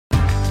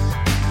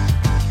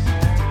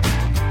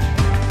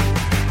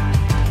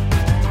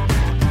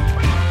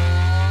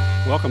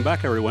Welcome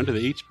back, everyone, to the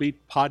Eats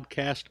Beat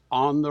podcast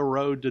on the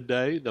road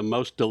today, the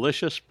most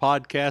delicious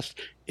podcast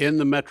in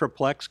the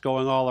Metroplex,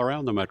 going all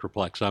around the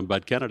Metroplex. I'm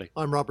Bud Kennedy.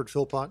 I'm Robert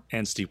Philpott.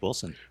 And Steve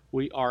Wilson.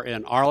 We are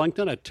in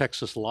Arlington at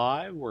Texas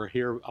Live. We're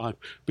here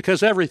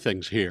because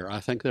everything's here. I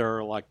think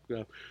there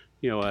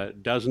are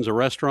dozens of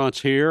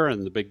restaurants here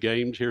and the big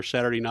games here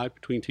Saturday night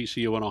between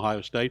TCU and Ohio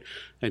State.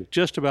 And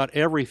just about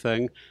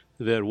everything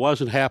that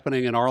wasn't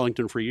happening in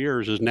Arlington for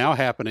years is now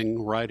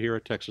happening right here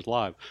at Texas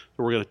Live.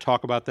 So we're going to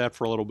talk about that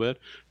for a little bit.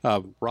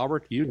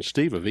 Robert, you and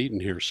Steve have eaten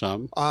here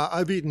some.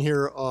 I've eaten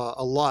here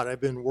a lot. I've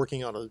been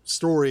working on a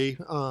story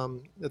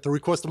at the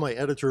request of my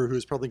editor, who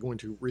is probably going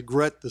to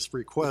regret this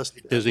request.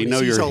 Does he know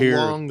you're here?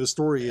 How long the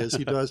story is,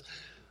 he does.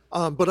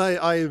 But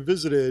I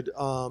visited,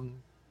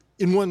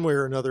 in one way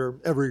or another,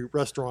 every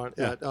restaurant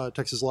at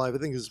Texas Live. I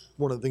think is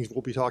one of the things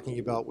we'll be talking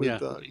about with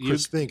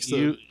Chris Finks,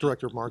 the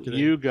director of marketing.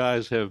 You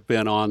guys have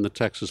been on the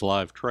Texas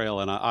Live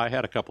trail, and I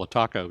had a couple of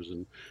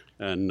tacos,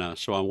 and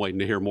so I'm waiting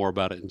to hear more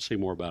about it and see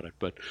more about it.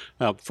 But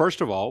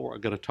first of all, we're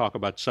going to talk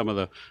about some of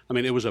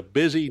it was a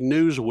busy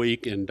news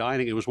week in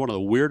dining. It was one of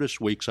the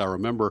weirdest weeks I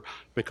remember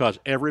because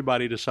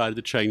everybody decided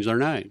to change their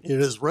name.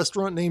 It is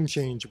restaurant name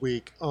change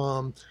week.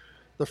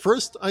 The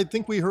first I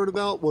think we heard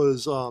about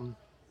was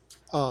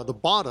The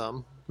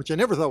Bottom, which I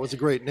never thought was a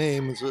great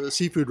name. It's a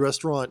seafood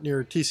restaurant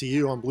near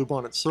TCU on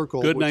Bluebonnet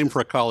Circle. Good name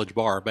for a college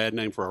bar, bad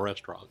name for a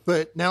restaurant.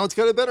 But now it's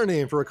got a better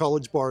name for a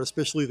college bar,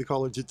 especially the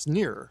college it's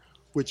near,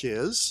 which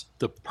is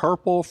the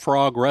Purple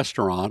Frog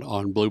Restaurant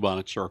on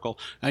Bluebonnet Circle.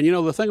 And you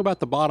know, the thing about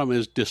The Bottom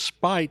is,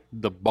 despite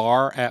the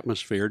bar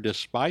atmosphere,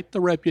 despite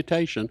the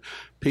reputation,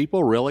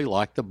 people really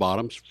like The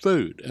Bottom's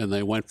food. And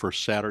they went for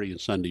Saturday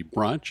and Sunday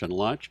brunch and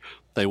lunch.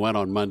 They went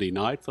on Monday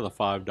night for the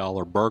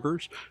 $5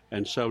 burgers.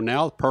 And so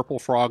now Purple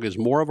Frog is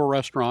more of a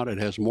restaurant. It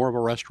has more of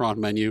a restaurant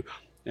menu,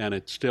 and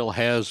it still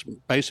has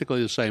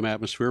basically the same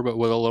atmosphere, but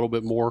with a little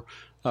bit more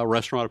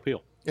restaurant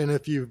appeal. And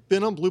if you've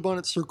been on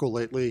Bluebonnet Circle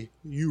lately,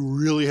 you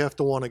really have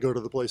to want to go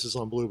to the places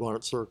on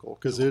Bluebonnet Circle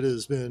because it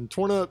has been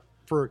torn up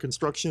for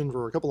construction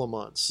for a couple of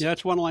months. Yeah,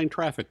 it's one-lane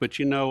traffic, but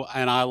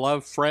and I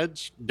love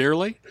Fred's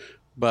dearly,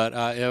 but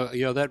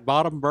that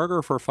Bottom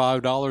burger for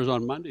 $5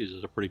 on Mondays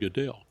is a pretty good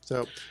deal.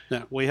 So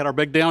now, we had our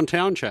big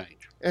downtown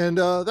change. And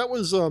that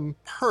was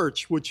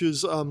Perch, which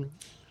is a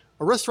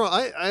restaurant.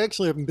 I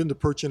actually haven't been to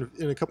Perch in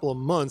a couple of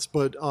months,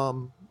 but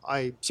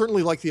I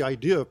certainly like the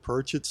idea of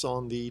Perch. It's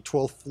on the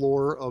 12th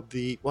floor of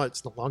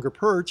it's no longer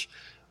Perch,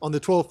 on the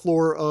 12th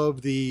floor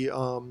of the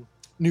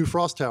new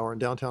Frost Tower in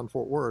downtown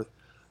Fort Worth.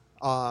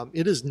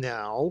 It is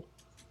now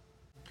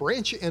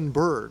Branch and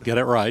Bird. Get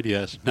it right,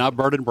 yes. Not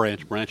Bird and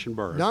Branch, Branch and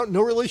Bird.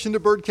 No relation to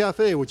Bird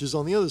Cafe, which is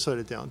on the other side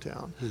of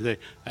downtown.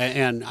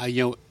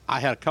 I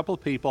had a couple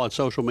of people on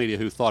social media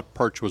who thought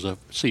Perch was a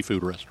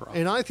seafood restaurant.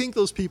 And I think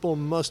those people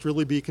must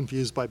really be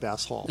confused by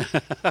Bass Hall.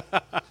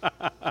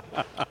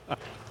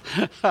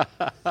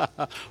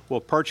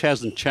 Well, Perch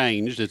hasn't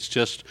changed. It's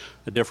just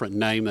a different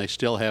name. They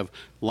still have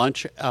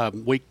lunch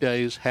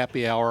weekdays,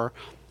 happy hour,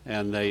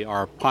 and they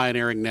are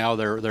pioneering now.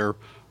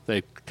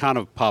 They kind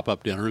of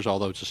pop-up dinners,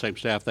 although it's the same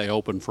staff. They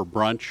open for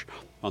brunch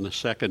on the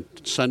second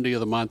Sunday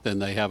of the month,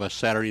 and they have a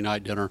Saturday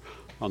night dinner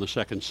on the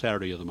second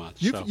Saturday of the month.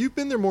 You've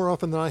been there more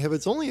often than I have.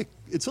 It's only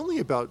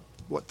about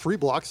 3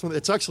 blocks from.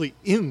 It's actually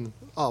in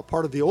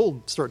part of the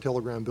old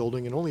Star-Telegram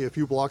building, and only a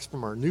few blocks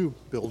from our new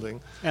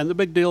building. And the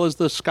big deal is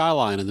the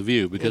skyline and the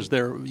view, because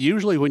they're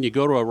usually when you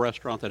go to a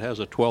restaurant that has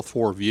a 12th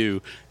floor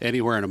view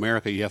anywhere in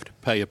America, you have to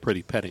pay a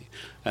pretty penny.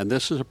 And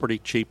this is a pretty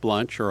cheap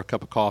lunch or a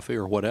cup of coffee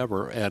or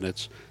whatever, and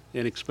it's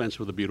inexpensive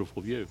with a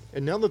beautiful view.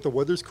 And now that the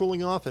weather's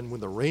cooling off and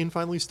when the rain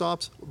finally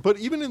stops, but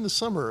even in the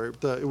summer,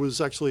 it was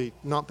actually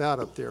not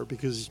bad up there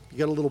because you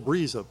got a little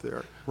breeze up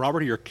there.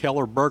 Robert, your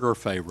Keller Burger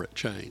favorite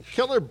change.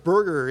 Keller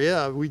Burger,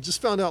 yeah. We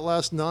just found out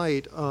last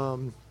night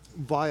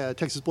via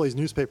Texas Blaze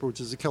newspaper,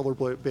 which is a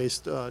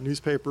Keller-based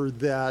newspaper,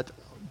 that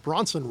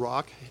Bronson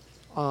Rock,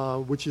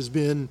 which has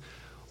been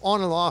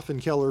on and off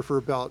in Keller for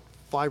about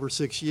 5 or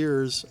 6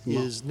 years,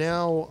 is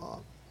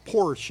now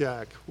Pork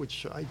Shack,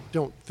 which I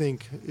don't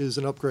think is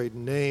an upgrade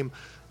in name.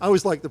 I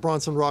always liked the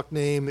Bronson Rock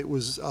name. It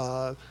was,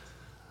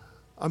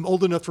 I'm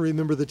old enough to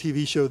remember the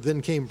TV show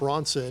Then Came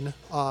Bronson,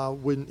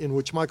 in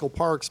which Michael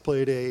Parks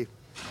played a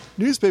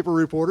newspaper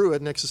reporter who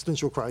had an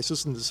existential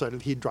crisis and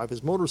decided he'd drive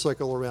his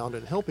motorcycle around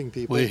and helping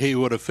people. Well, he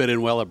would have fit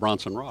in well at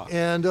Bronson Rock.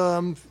 And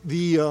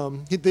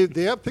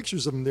they have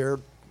pictures of him there,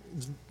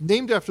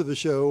 named after the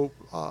show,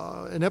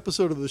 an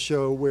episode of the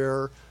show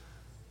where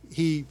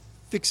he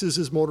fixes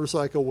his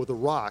motorcycle with a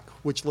rock,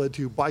 which led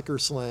to biker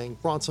slang,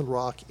 Bronson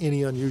Rock,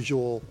 any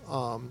unusual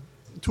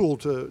tool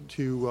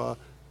to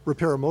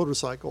repair a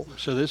motorcycle.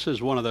 So this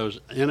is one of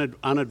those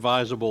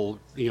unadvisable,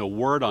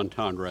 word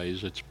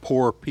entendres. It's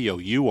poor,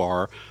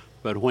 P-O-U-R,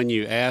 but when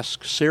you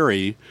ask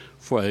Siri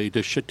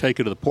to take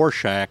you to the Pork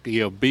Shack,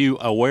 be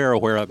aware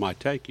of where it might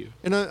take you.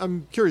 And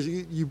I'm curious,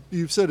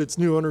 you've said it's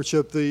new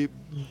ownership. They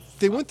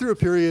went through a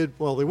period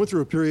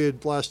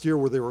last year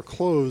where they were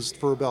closed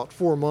for about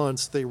 4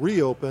 months. They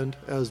reopened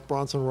as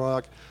Bronson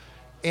Rock,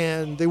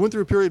 and they went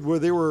through a period where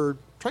they were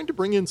trying to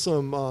bring in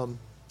some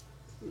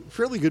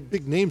fairly good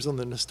big names on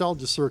the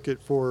nostalgia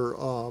circuit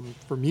for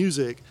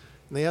music.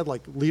 And they had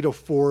like Lito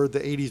Ford, the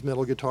 80s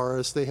metal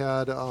guitarist. They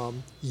had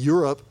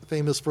Europe,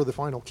 famous for the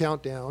Final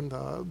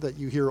Countdown that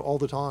you hear all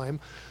the time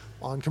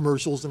on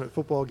commercials and at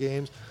football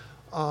games.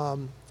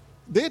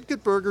 They had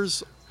good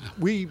burgers.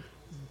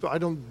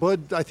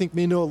 Bud, I think,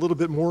 may know a little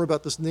bit more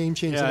about this name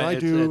change than I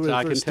do.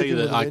 I can tell you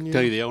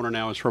the owner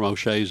now is from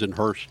O'Shea's in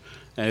Hearst.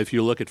 And if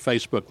you look at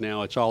Facebook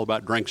now, it's all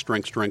about drinks,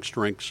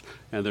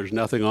 and there's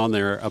nothing on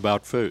there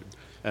about food.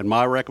 And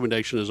my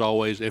recommendation is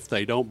always, if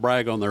they don't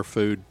brag on their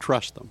food,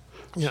 trust them.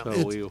 Yeah,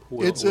 so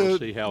we'll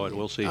see how it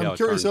turns out. I'm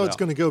curious how it's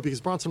going to go, because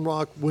Bronson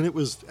Rock, when it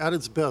was at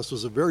its best,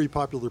 was a very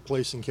popular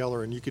place in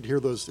Keller, and you could hear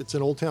those. It's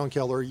in Old Town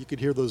Keller. You could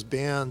hear those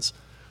bands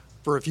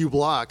for a few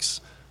blocks,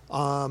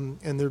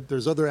 and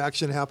there's other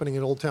action happening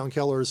in Old Town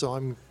Keller. So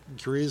I'm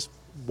curious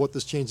what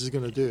this change is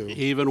going to do.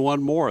 Even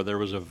one more. There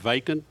was a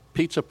vacant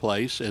pizza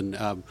place in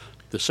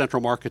the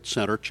Central Market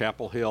Center,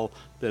 Chapel Hill,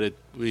 that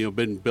had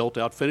been built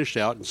out, finished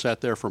out, and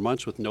sat there for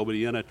months with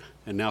nobody in it.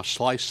 And now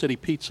Slice City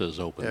Pizza is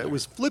open. Yeah, it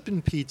was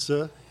Flippin'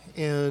 Pizza,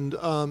 and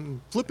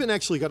Flippin'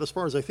 actually got as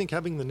far as, I think,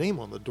 having the name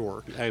on the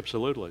door.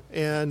 Absolutely.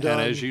 And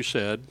as you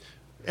said,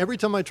 every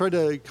time I tried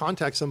to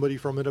contact somebody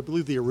from it, I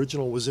believe the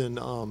original was in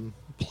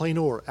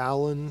Plano or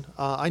Allen.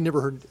 I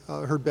never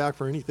heard back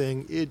for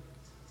anything.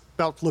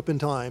 About flipping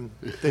time,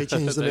 they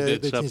changed the name.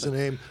 They changed the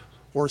name.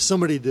 Or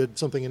somebody did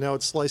something, and now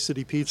it's Slice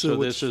City Pizza. So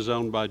this is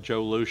owned by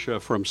Joe Lucia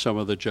from some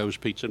of the Joe's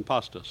Pizza and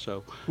Pasta.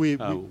 So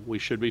we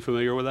should be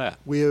familiar with that.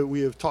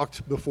 We have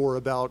talked before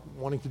about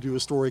wanting to do a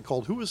story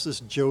called "Who is this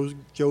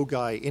Joe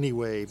guy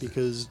anyway?"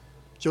 Because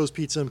Joe's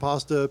Pizza and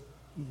Pasta,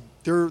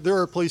 there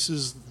are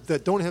places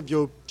that don't have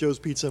Joe's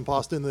Pizza and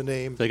Pasta in the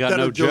name. They got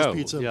no Joe's Joe.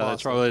 Pizza and yeah,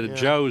 Pasta. that's right. Yeah.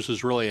 Joe's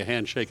is really a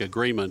handshake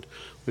agreement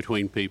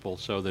between people,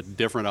 so that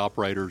different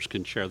operators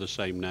can share the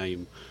same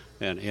name.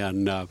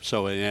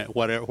 So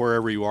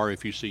wherever you are,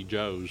 if you see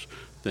Joe's,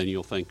 then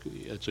you'll think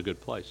it's a good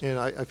place. And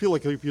I feel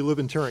like if you live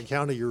in Tarrant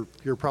County,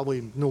 you're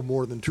probably no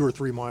more than 2 or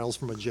 3 miles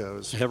from a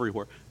Joe's.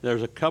 Everywhere.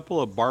 There's a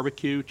couple of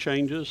barbecue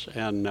changes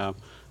and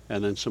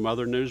then some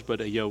other news.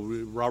 But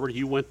Robert,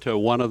 you went to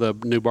one of the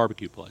new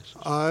barbecue places.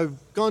 I've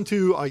gone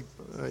to.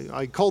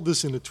 I called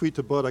this in a tweet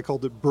to Bud. I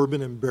called it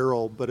Bourbon and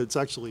Barrel, but it's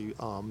actually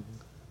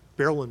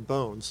Barrel and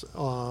Bones,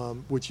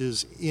 which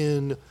is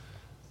in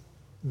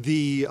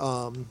the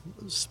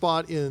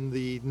spot in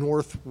the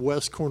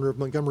northwest corner of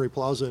Montgomery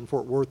Plaza in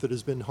Fort Worth that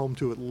has been home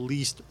to at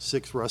least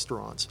 6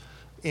 restaurants.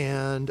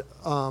 And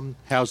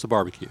how's the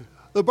barbecue?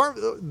 Their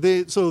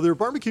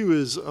barbecue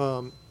is,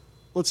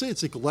 let's say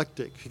it's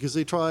eclectic, because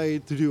they try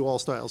to do all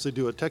styles. They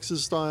do a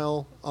Texas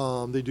style,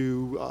 they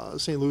do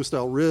St. Louis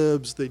style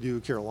ribs, they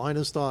do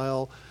Carolina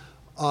style.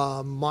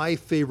 My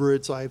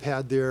favorites I've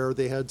had there,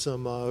 they had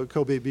some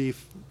Kobe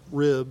beef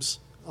ribs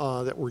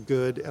that were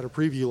good at a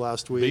preview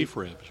last week. Beef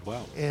ribs,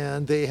 wow.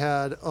 And they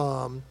had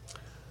the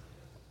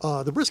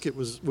brisket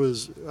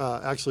was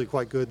actually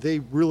quite good. They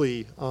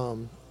really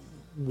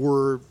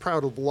were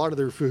proud of a lot of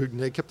their food, and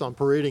they kept on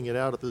parading it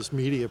out at this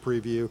media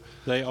preview.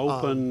 They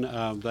open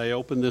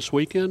this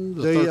weekend,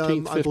 the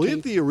 13th,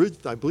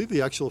 15th? I believe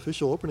the actual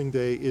official opening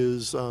day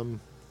is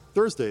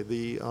Thursday,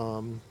 the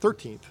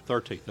 13th.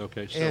 13th,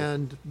 okay. So.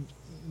 And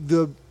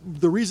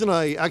the reason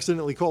I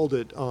accidentally called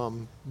it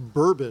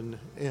bourbon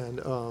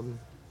and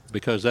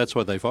because that's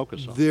what they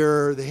focus on.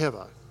 They have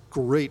a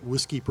great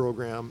whiskey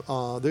program.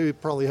 They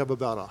probably have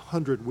about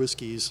 100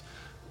 whiskeys,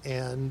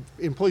 and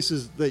in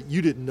places that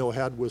you didn't know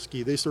had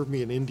whiskey, they served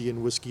me an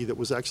Indian whiskey that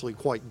was actually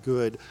quite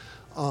good.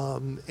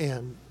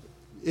 And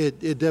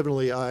it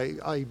definitely,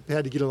 I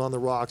had to get it on the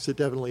rocks. It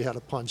definitely had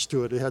a punch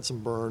to it. It had some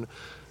burn.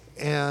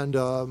 And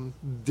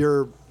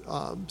there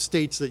are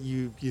states that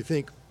you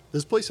think,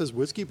 this place has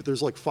whiskey, but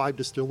there's like 5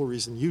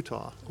 distilleries in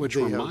Utah. Which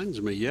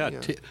reminds me,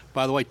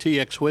 by the way,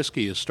 TX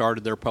Whiskey has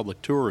started their public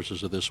tours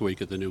as of this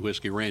week at the new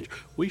Whiskey Ranch.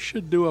 We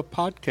should do a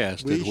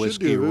podcast at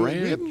Whiskey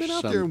Ranch. We haven't been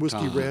out there in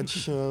Whiskey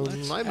Ranch.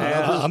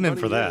 I'm in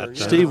for that.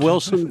 Steve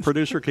Wilson,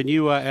 producer, can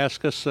you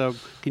ask us?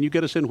 Can you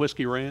get us in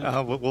Whiskey Ranch?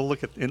 We'll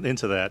look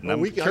into that. And well,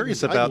 I'm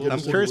curious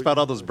about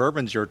all those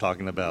bourbons you're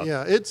talking about.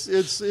 Yeah,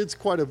 it's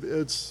quite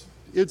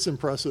it's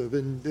impressive,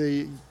 and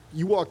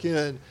you walk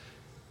in,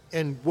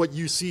 and what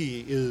you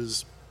see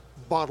is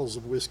bottles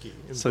of whiskey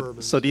and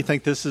bourbon. So do you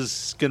think this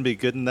is going to be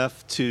good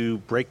enough to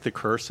break the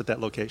curse at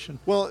that location?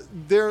 Well,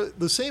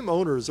 the same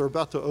owners are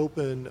about to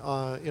open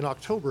in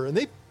October, and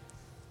they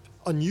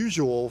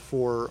unusual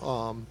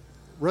for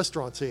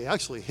restaurants. They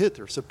actually hit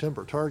their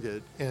September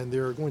target, and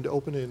they're going to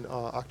open in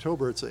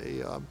October. It's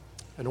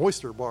an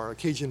oyster bar, a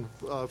Cajun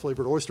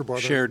flavored oyster bar.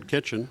 Shared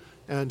kitchen.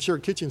 And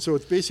shared kitchen, so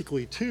it's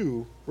basically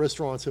 2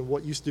 restaurants in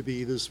what used to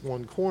be this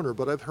one corner.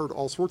 But I've heard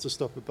all sorts of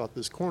stuff about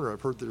this corner.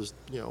 I've heard there's,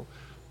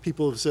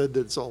 people have said that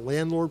it's a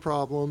landlord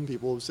problem.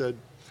 People have said,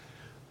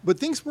 but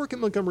things work at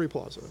Montgomery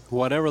Plaza.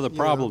 Whatever the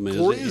problem is.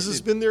 Corey's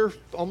has been there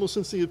almost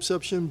since the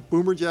inception.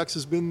 Boomer Jack's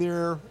has been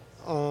there.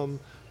 I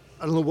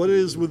don't know what it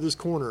is with this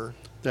corner.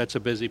 That's a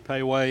busy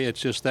payway.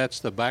 It's just that's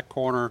the back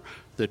corner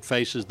that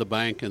faces the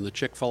bank and the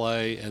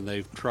Chick-fil-A, and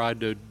they've tried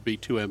to be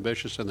too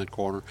ambitious in that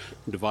corner.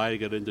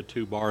 Dividing it into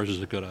two bars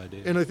is a good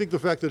idea. And I think the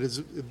fact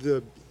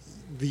that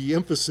the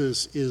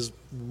emphasis is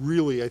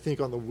really, I think,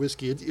 on the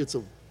whiskey. It's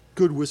a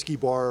good whiskey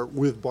bar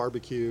with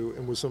barbecue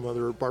and with some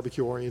other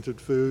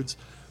barbecue-oriented foods,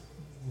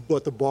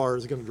 but the bar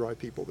is going to drive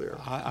people there.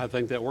 I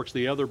think that works.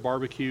 The other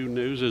barbecue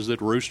news is that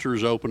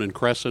Rooster's open in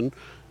Crescent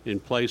in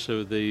place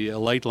of the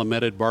late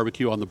lamented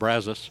barbecue on the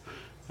Brazos.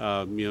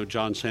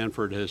 John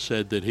Sanford has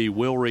said that he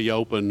will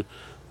reopen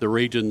the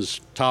region's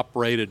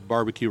top-rated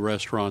barbecue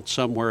restaurant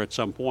somewhere at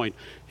some point.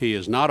 He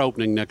is not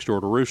opening next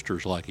door to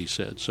Rooster's, like he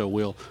said, so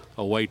we'll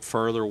await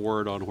further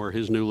word on where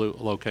his new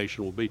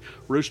location will be.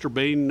 Rooster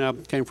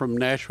Bean came from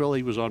Nashville.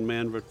 He was on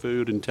Man But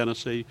Food in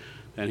Tennessee,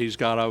 and he's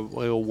got a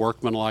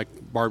workman-like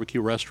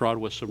barbecue restaurant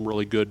with some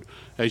really good,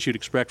 as you'd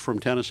expect from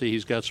Tennessee,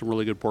 he's got some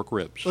really good pork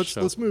ribs.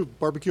 Let's move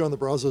barbecue on the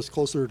Brazos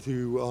closer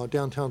to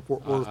downtown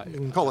Fort Worth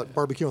and call it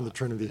barbecue on the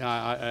Trinity.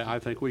 I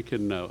think we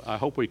can, I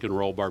hope we can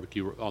roll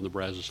barbecue on the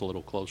Brazos a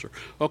little closer.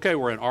 Okay,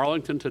 we're in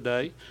Arlington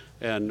today,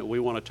 and we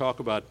want to talk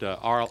about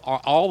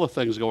all the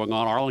things going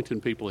on, Arlington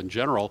people in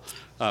general.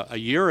 A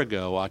year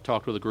ago, I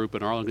talked with a group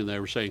in Arlington. They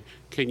were saying,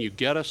 can you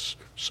get us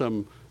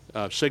some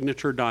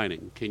signature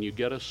dining? Can you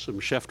get us some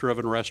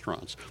chef-driven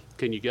restaurants?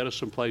 Can you get us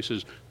some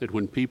places that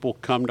when people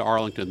come to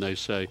Arlington, they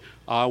say,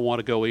 I want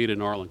to go eat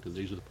in Arlington.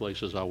 These are the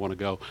places I want to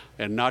go.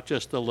 And not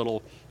just the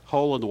little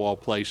hole-in-the-wall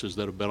places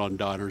that have been on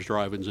diners,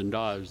 drive-ins, and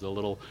dives, the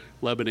little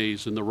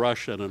Lebanese and the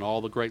Russian and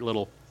all the great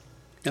little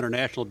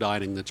international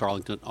dining that's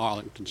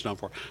Arlington's known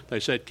for. They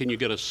said, can you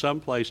get us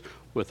someplace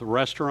with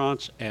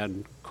restaurants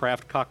and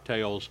craft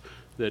cocktails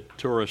that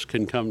tourists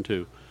can come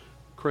to?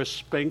 Chris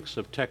Spinks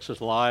of Texas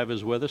Live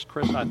is with us.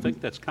 Chris, I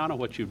think that's kind of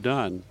what you've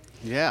done.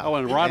 Yeah. Oh,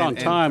 and right on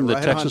time, the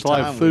right Texas on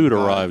Live time food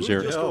arrives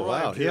here. Oh,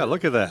 wow. Yeah,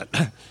 look at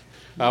that.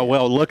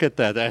 Well, look at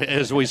that,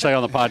 as we say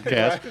on the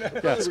podcast.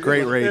 It's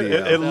great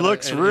radio. It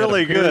looks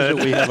really appears good.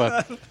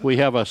 that we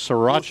have a show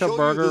sriracha you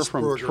burger this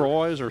from burger.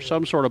 Troy's, or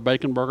some sort of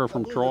bacon burger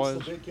from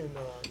Troy's.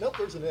 Nope,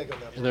 there's an egg on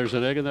that. There's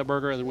an egg in that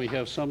burger, and then we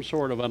have some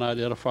sort of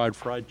unidentified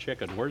fried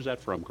chicken. Where's that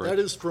from, Chris? That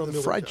is from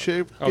Miller Fried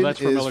Tavern. chicken Oh, that's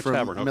from is Miller from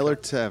Tavern, okay. Miller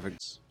Tavern.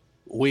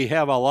 We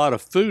have a lot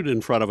of food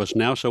in front of us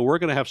now, so we're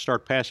going to have to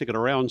start passing it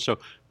around. So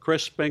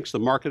Chris Spinks, the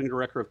marketing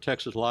director of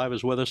Texas Live,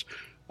 is with us.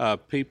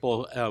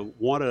 People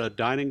wanted a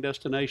dining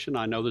destination.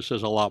 I know this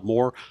is a lot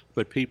more,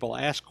 but people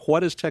ask,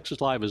 what is Texas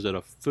Live? Is it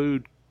a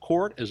food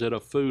court? Is it a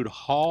food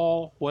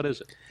hall? What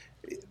is it?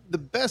 The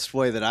best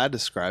way that I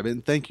describe it,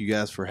 and thank you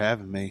guys for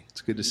having me.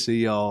 It's good to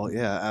see y'all.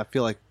 Yeah, I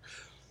feel like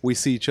we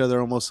see each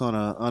other almost on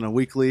a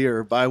weekly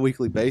or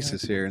bi-weekly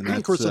basis here.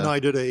 And Chris and I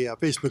did a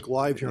Facebook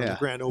Live here on the yeah.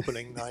 grand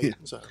opening night.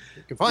 So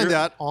you can find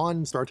that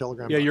on Star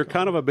Telegram. Yeah, you're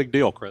kind of a big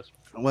deal, Chris.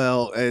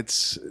 Well,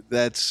 there's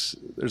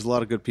a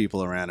lot of good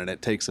people around, and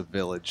it takes a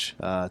village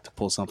to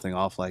pull something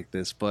off like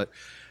this. But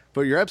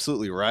you're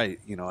absolutely right.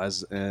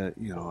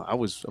 I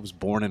was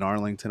born in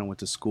Arlington. I went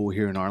to school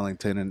here in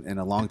Arlington, and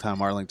a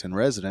longtime Arlington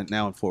resident,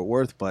 now in Fort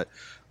Worth. But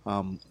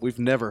we've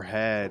never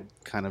had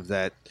kind of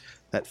that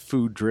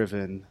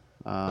food-driven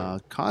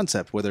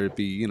concept, whether it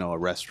be a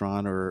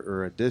restaurant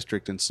or a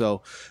district. And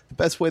so the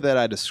best way that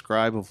I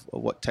describe of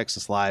what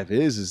Texas Live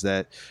is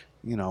that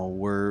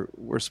we're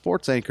a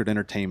sports anchored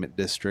entertainment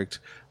district,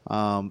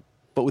 but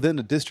within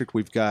the district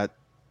we've got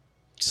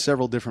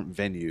several different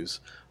venues.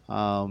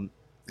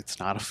 It's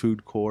not a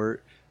food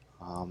court,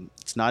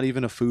 it's not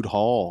even a food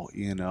hall.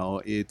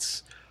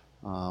 It's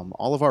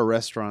all of our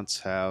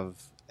restaurants have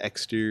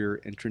exterior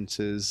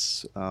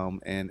entrances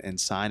and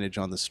signage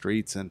on the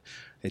streets, and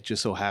it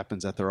just so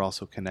happens that they're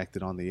also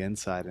connected on the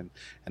inside.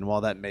 And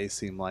while that may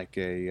seem like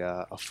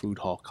a food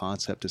hall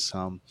concept to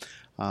some,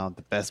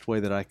 the best way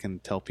that I can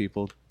tell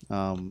people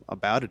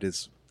about it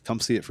is come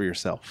see it for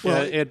yourself.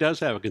 Well, it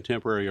does have a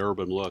contemporary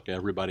urban look.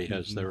 Everybody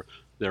has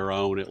their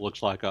own. It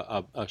looks like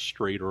a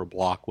street or a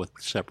block with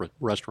separate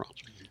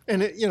restaurants.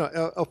 And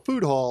a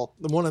food hall,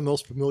 the one I'm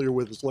most familiar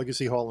with is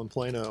Legacy Hall in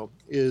Plano,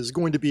 is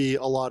going to be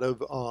a lot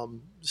of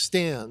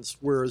stands,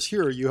 whereas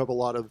here you have a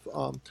lot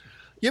of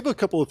you have a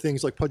couple of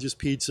things like Pudge's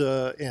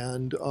Pizza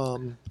and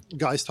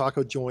Guy's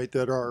Taco Joint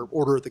that are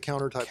order at the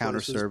counter type Counter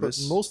places.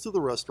 service. But most of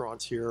the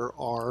restaurants here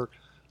are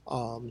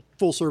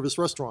full service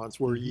restaurants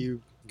where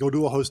you go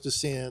to a hostess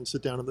stand,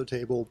 sit down at the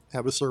table,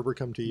 have a server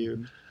come to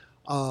you.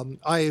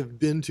 I have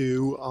been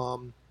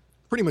to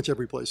pretty much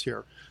every place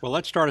here. Well,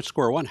 let's start at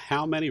square one.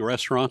 How many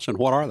restaurants and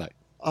what are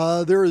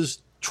they? There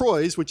is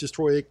Troy's, which is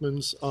Troy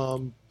Aikman's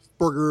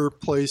burger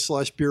place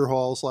 / beer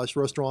hall /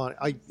 restaurant.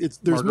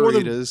 There's more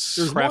than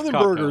Margaritas. Craft burgers.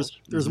 cocktails.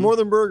 There's more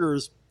than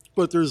burgers,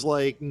 but there's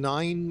like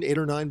 8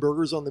 or 9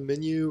 burgers on the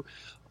menu.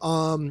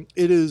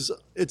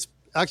 It's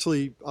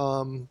actually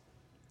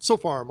so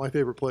far my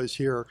favorite place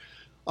here.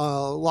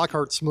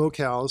 Lockhart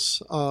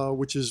Smokehouse,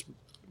 which is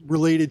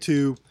related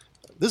to.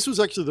 This was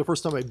actually the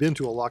first time I'd been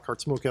to a Lockhart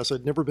Smokehouse.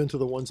 I'd never been to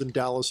the ones in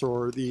Dallas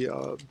or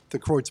the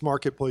Kreutz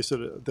Marketplace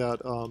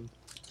that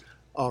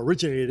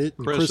originated it.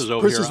 And Chris is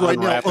over Chris here is right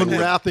now unwrapping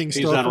unwrapping He's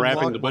stuff. from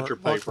unwrapping the butcher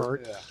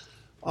Lockhart. paper.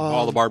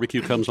 All the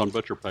barbecue comes on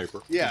butcher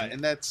paper. Yeah,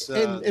 and that's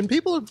And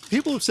people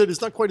have said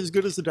it's not quite as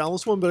good as the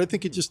Dallas one, but I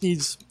think it just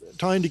needs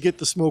time to get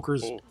the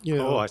smokers. You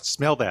know, Oh, I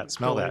smell that.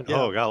 Smell that.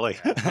 Yeah. Oh, golly.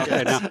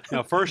 Okay,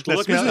 now first That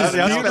look smells-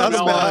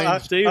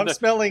 at I'm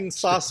smelling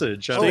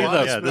sausage. I mean,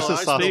 I yeah, smell- this is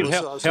I smell sausage. Steve,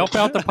 sausage. help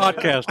out the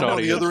podcast I'm on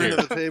the audience other here. end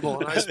of the table,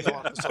 and I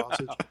smell the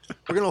sausage.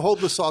 We're going to hold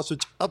the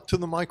sausage up to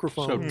the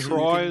microphone. So you can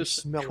Troy's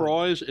smell it.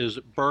 Troy's is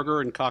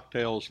burger and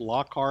cocktails.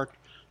 Lockhart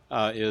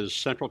is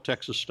Central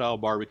Texas style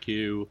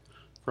barbecue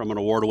from an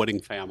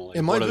award-winning family.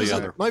 And What are the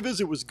other? my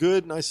visit was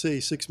good, and I say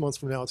 6 months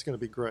from now it's going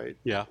to be great.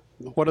 Yeah.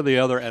 What are the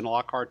other? And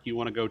Lockhart, you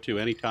want to go to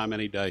anytime,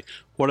 any day.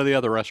 What are the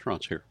other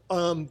restaurants here?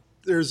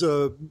 There's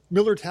a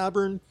Miller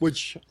Tavern,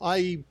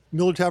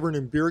 Miller Tavern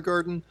and Beer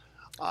Garden.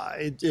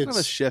 kind of a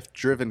It's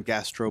chef-driven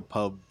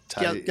gastropub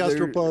type.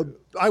 gastropub.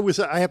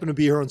 I happened to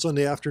be here on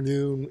Sunday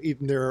afternoon,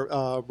 eating there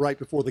right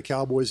before the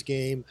Cowboys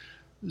game.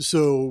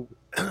 So,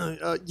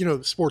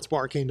 sports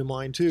bar came to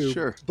mind too.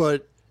 Sure.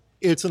 But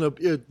it's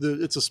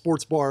a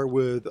sports bar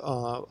with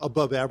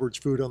above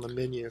average food on the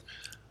menu.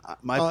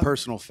 My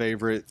personal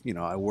favorite,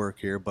 I work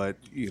here, but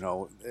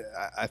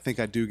I think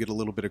I do get a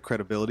little bit of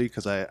credibility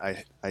because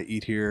I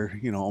eat here,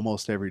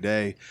 almost every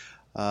day.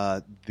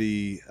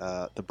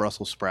 The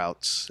Brussels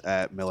sprouts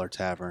at Miller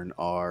Tavern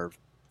are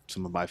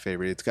some of my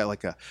favorite. It's got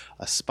like a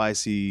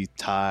spicy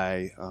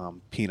Thai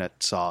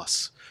peanut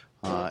sauce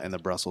and the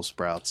Brussels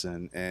sprouts,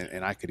 and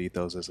I could eat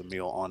those as a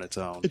meal on its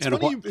own.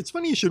 It's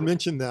funny you should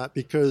mention that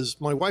because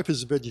my wife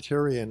is a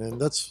vegetarian, and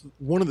that's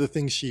one of the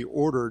things she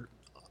ordered.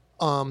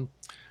 I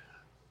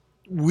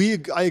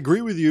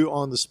agree with you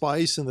on the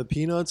spice and the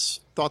peanuts.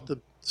 Thought the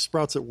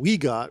sprouts that we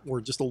got were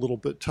just a little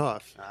bit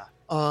tough.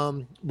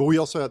 But we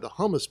also had the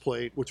hummus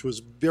plate, which was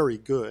very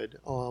good.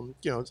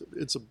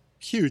 It's a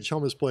huge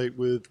hummus plate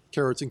with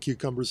carrots and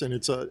cucumbers, and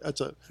it's a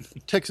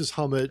Texas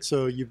hummus.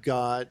 So you've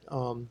got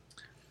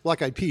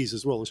black-eyed peas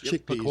as well as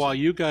chickpeas. But while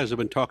you guys have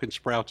been talking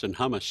sprouts and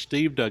hummus,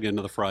 Steve dug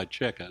into the fried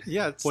chicken.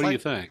 Yeah. What do you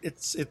think?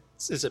 Is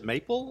it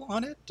maple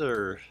on it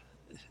or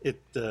it?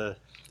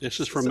 This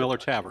is from Miller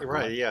Tavern,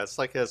 Right. Yeah. It's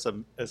like it has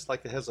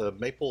a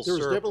maple There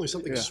was syrup. definitely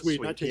something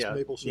sweet. And I taste yeah,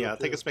 maple syrup. Yeah, I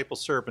think too. it's maple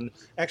syrup, and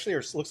actually,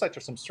 it looks like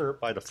there's some syrup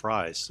by the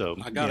fries. So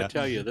I got to yeah.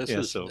 tell you,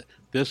 Yeah,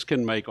 this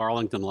can make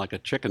Arlington like a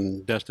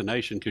chicken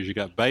destination because you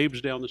got Babes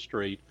down the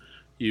street,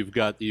 you've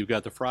got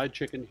the fried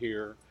chicken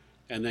here,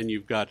 and then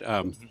you've got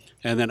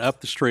and then up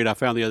the street I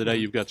found the other day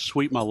you've got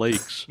Sweet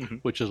Malik's,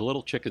 which is a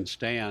little chicken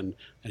stand,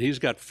 and he's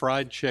got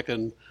fried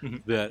chicken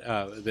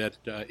that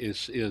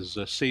is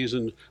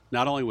seasoned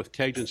not only with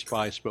Cajun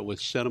spice but with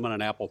cinnamon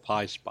and apple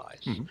pie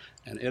spice,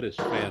 and it is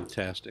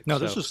fantastic. No, so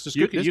this is just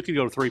you good. can you can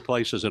go to 3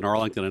 places in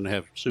Arlington and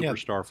have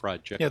superstar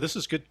fried chicken. Yeah, this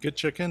is good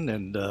chicken,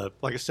 and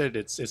like I said,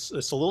 it's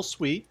a little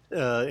sweet,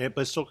 but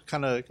it's still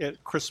kind of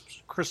crisp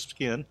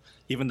skin,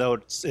 even though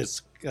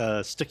it's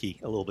sticky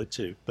a little bit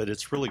too. But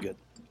it's really good.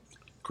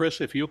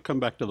 Chris, if you'll come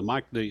back to the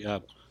mic,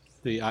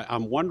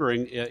 I'm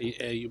wondering,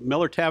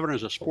 Miller Tavern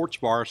is a sports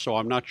bar, so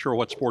I'm not sure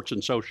what Sports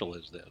and Social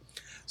is then.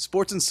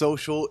 Sports and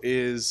Social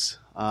is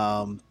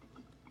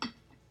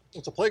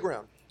It's a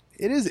playground.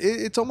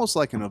 it's almost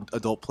like an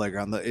adult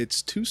playground.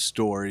 It's 2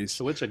 stories.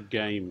 So it's a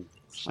game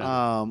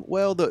center.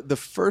 Well, the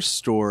first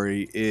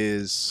story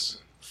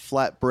is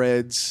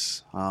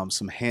flatbreads,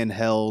 some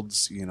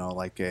handhelds,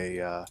 like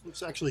a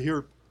It's actually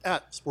here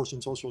at Sports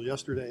and Social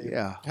yesterday.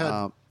 Yeah,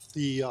 Had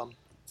the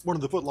one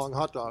of the foot-long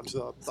hot dogs,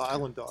 the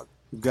Island Dog.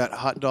 You've got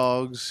hot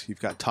dogs, you've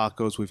got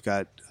tacos, we've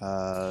got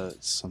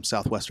some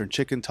Southwestern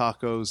chicken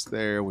tacos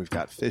there, we've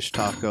got fish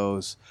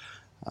tacos,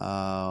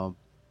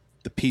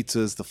 the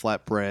pizzas, the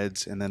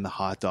flatbreads, and then the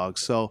hot dogs.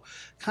 So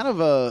kind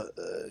of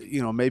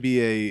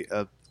maybe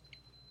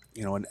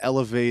an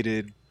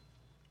elevated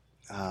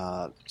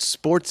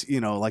sports,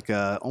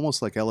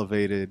 almost like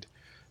elevated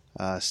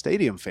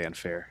stadium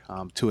fanfare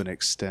to an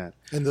extent.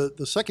 And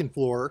the second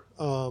floor,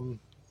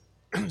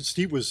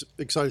 Steve was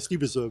excited.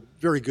 Steve is a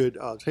very good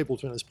table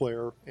tennis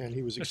player, and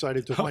he was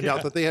excited to find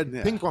out that they had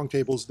ping pong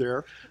tables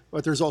there.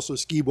 But there's also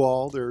skee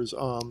ball, there's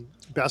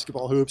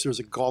basketball hoops, there's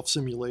a golf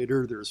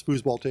simulator, there's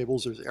foosball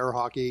tables, there's air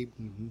hockey.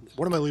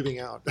 What am I leaving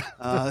out?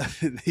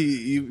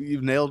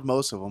 You've nailed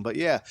most of them. But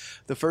yeah,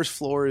 the first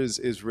floor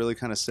is really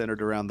kind of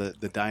centered around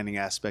the dining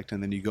aspect,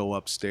 and then you go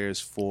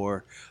upstairs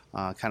for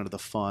kind of the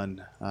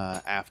fun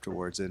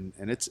afterwards. And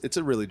it's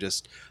a really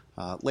just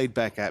laid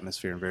back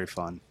atmosphere and very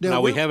fun. Now,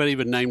 we haven't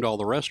even named all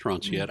the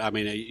restaurants yet. I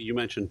mean, you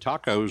mentioned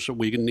tacos.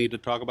 We need to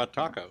talk about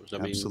tacos.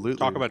 Absolutely.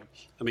 Talk about,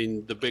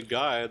 the big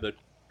guy, the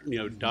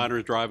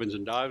diners, drive-ins,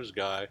 and dives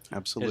guy.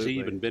 Absolutely. Has he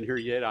even been here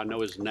yet? I know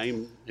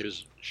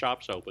his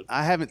shop's open.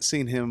 I haven't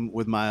seen him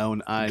with my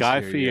own eyes.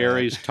 Guy here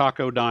Fieri's yet.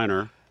 Taco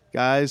Diner.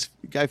 Guy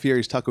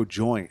Fieri's Taco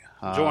Joint.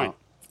 Joint.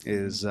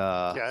 Is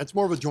yeah, it's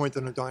more of a joint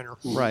than a diner.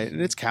 right,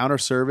 and it's counter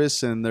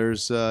service, and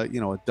there's a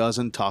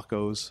dozen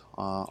tacos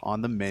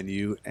on the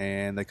menu,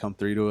 and they come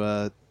three to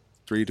a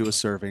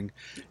serving,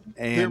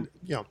 and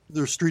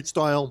They're street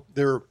style.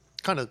 They're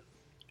kind of,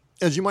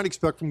 as you might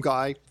expect from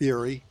Guy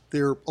Fieri,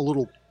 they're a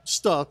little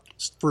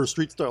stuffed for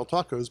street style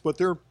tacos, but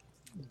they're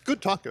good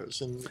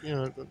tacos.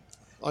 And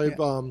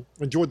I've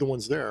enjoyed the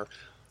ones there.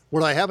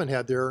 What I haven't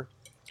had there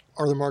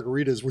are the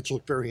margaritas, which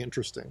look very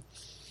interesting.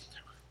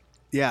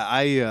 Yeah,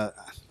 I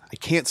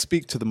can't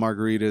speak to the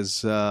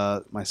margaritas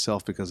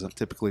myself because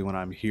typically when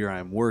I'm here,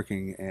 I'm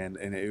working, and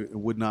it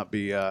would not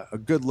be a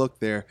good look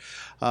there.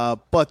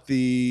 But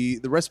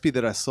the recipe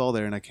that I saw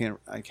there, and I can't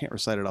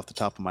recite it off the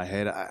top of my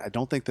head. I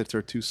don't think that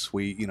they're too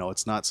sweet. You know,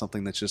 it's not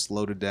something that's just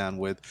loaded down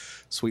with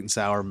sweet and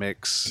sour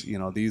mix. You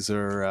know, these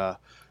are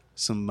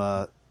some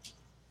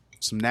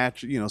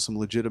natural, some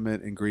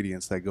legitimate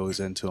ingredients that goes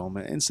into them,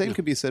 and same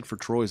can be said for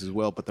Troy's as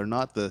well. But they're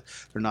not the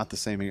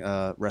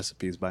same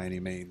recipes by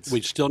any means.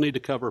 We still need to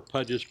cover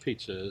Pudge's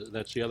Pizza.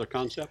 That's the other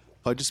concept.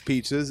 Pudge's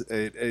Pizzas.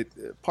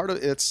 Part of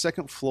its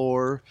second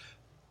floor.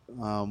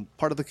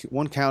 Part of the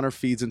one counter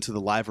feeds into the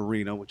Live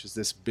Arena, which is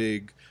this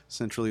big,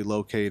 centrally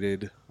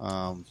located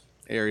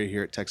area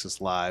here at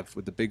Texas Live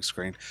with the big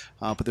screen.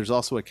 But there's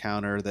also a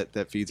counter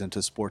that feeds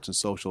into Sports and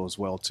Social as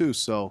well too.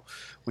 So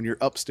when you're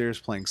upstairs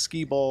playing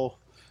skee ball,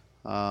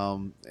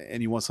 and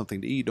you want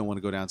something to eat, don't want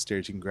to go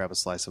downstairs, you can grab a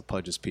slice of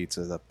Pudge's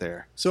Pizza up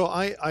there. So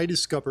I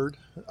discovered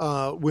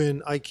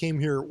when I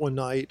came here one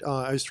night,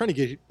 I was trying to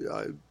get,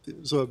 it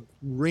was a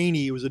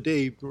rainy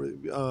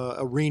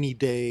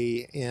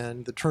day,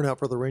 and the turnout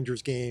for the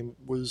Rangers game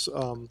was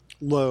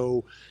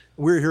low.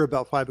 We were here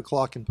about 5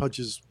 o'clock, and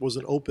Pudge's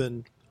wasn't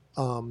open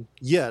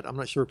yet. I'm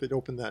not sure if it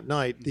opened that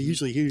night. He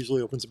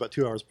usually opens about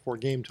 2 hours before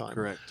game time.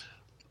 Correct.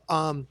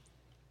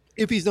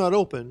 If he's not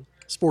open,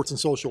 Sports and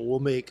Social will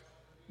make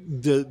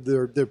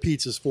their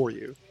pizzas for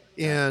you.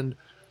 And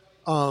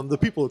the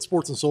people at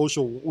Sports and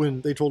Social,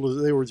 when they told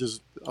us, they were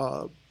just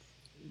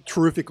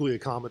terrifically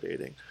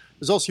accommodating. I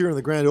was also here on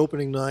the grand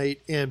opening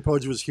night, and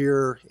Pudge was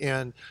here,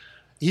 and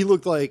he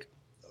looked like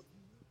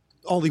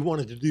all he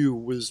wanted to do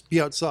was be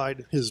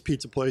outside his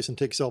pizza place and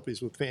take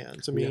selfies with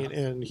fans. I mean,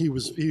 and he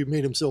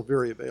made himself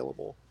very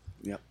available.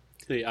 Yep.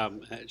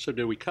 So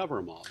did we cover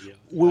them all? Yeah.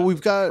 Well,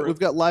 we've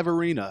got Live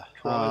Arena,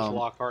 Troy's,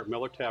 Lockhart,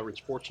 Miller Tavern,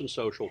 Sports and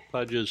Social,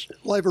 Pudge's,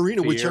 Live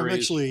Arena, which I'm Fieri's.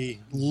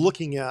 actually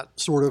looking at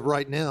sort of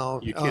right now.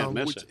 You can't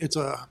miss it. It's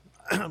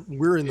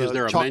we're in Is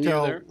there the a menu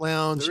Choctaw there?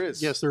 Lounge. There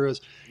is. Yes, there is.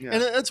 Yeah.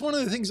 And that's one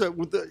of the things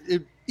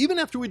that even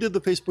after we did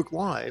the Facebook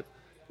Live,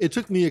 it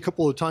took me a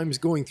couple of times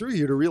going through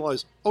here to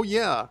realize, oh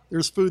yeah,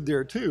 there's food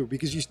there too,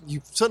 because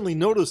you suddenly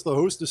notice the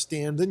hostess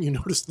stand, then you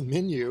notice the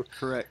menu.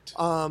 Correct.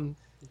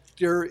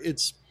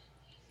 It's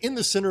in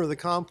the center of the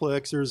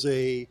complex. There's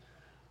I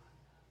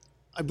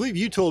believe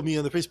you told me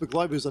on the Facebook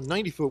Live there's a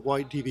 90-foot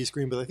wide TV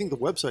screen, but I think the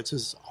website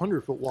says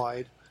 100-foot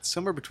wide.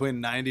 Somewhere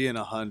between 90 and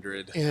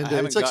 100. And I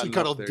haven't it's actually gotten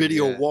got a up there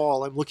video yet.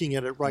 wall. I'm looking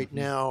at it right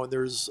now, and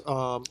there's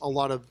a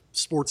lot of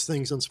sports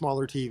things on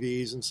smaller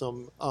TVs and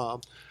some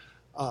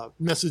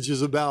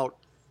messages about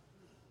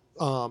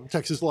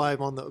Texas Live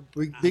on the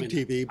big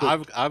TV.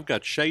 But I've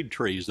got shade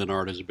trees that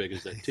aren't as big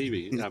as that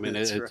TV. I mean,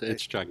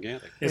 it's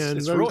gigantic.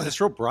 It's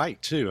real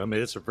bright too. I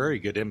mean, it's a very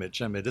good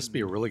image. I mean, this would be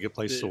a really good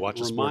place to watch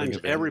a sporting Reminds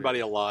event. everybody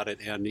a lot,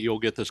 and you'll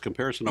get this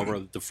comparison over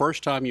the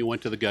first time you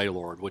went to the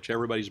Gaylord, which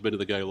everybody's been to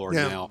the Gaylord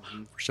Yeah. now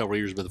for several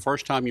years, but the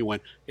first time you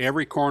went,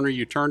 every corner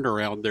you turned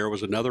around, there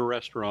was another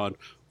restaurant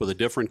with a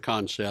different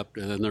concept,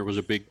 and then there was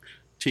a big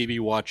TV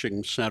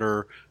watching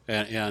center,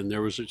 and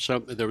there was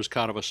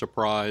kind of a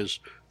surprise.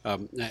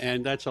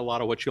 And that's a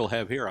lot of what you'll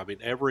have here. I mean,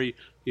 every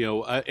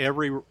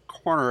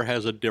corner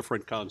has a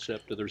different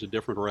concept. There's a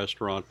different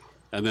restaurant,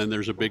 and then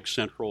there's a big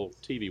central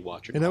TV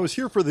watching. And I was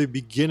here for the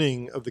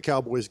beginning of the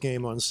Cowboys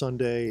game on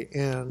Sunday,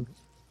 and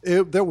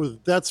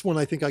that's when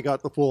I think I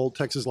got the full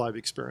Texas Live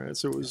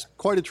experience. It was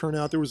quite a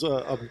turnout. There was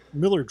a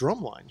Miller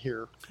drum line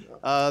here,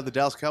 The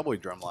Dallas Cowboy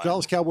drum line.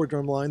 Dallas Cowboy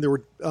drum line. There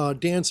were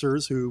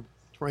dancers who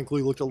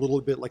frankly looked a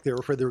little bit like they were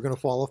afraid they were going to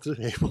fall off the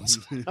tables.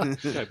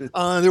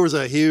 There was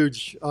a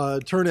huge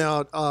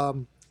turnout.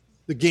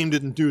 The game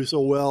didn't do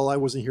so well. I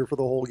wasn't here for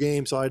the whole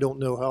game, so I don't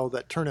know how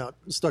that turnout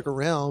stuck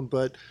around.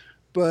 But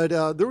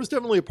there was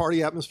definitely a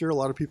party atmosphere. A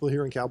lot of people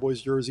here in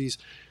Cowboys jerseys.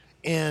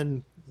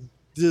 And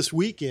this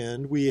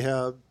weekend we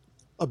have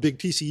a big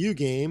TCU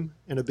game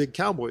and a big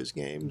Cowboys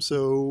game.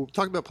 So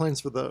talk about plans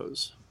for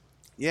those.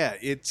 Yeah,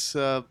 it's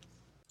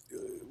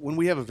when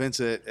we have events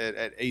at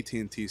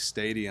AT&T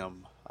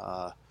Stadium,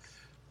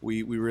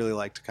 we really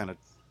like to kind of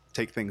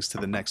take things to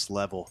the next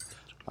level.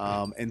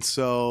 And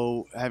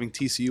so having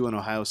TCU and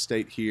Ohio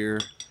State here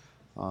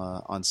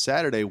on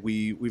Saturday,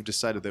 we've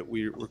decided that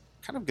we're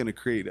kind of going to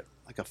create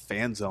like a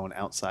fan zone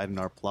outside in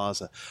our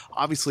plaza.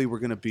 Obviously, we're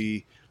going to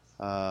be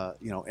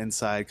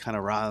inside kind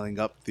of riling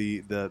up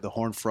the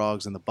Horned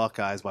Frogs and the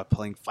Buckeyes by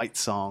playing fight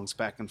songs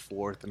back and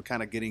forth and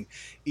kind of getting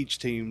each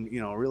team,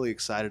 really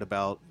excited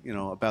about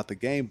the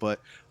game.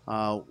 But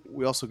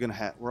we're also going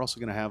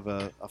to have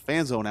a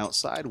fan zone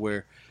outside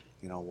where,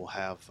 we'll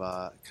have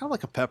kind of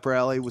like a pep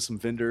rally with some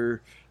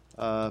vendor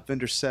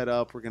set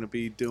up. We're going to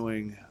be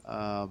doing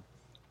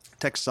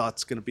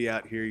TechSot's going to be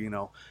out here,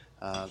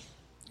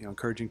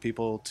 encouraging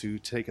people to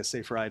take a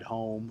safe ride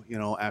home,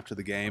 after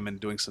the game, and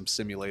doing some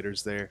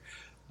simulators there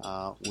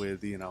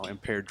with,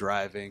 impaired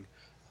driving.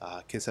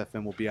 Kiss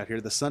FM will be out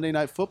here. The Sunday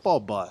Night Football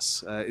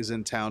bus is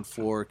in town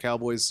for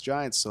Cowboys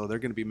Giants, so they're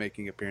going to be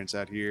making an appearance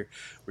out here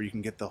where you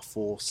can get the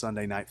full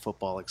Sunday Night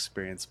Football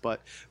experience. But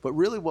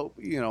really, what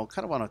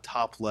kind of on a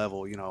top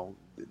level,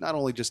 not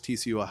only just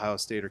TCU, Ohio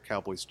State, or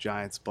Cowboys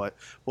Giants, but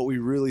what we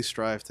really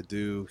strive to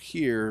do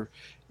here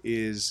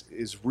is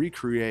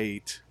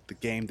recreate the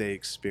game day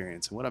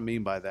experience. And what I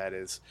mean by that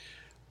is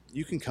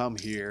you can come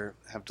here,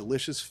 have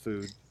delicious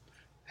food,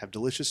 have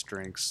delicious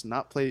drinks,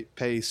 not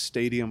pay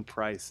stadium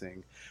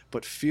pricing,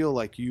 but feel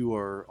like you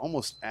are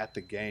almost at the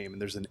game, and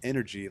there's an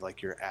energy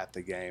like you're at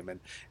the game.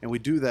 And we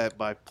do that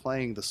by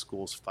playing the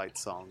school's fight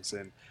songs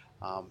and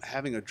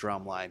having a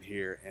drum line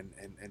here and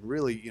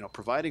really,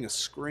 providing a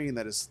screen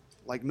that is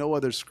like no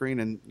other screen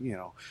in,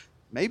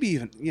 maybe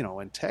even,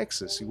 in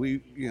Texas.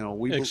 We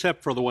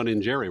except for the one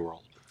in Jerry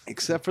World.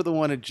 Except for the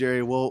one at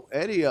Jerry. Well,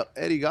 Eddie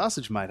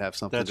Gossage might have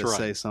something That's to right.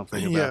 say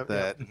something about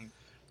that. Yeah.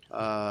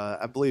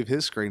 I believe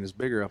his screen is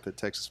bigger up at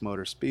Texas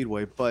Motor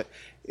Speedway, but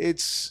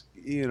it's,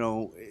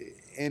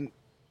 and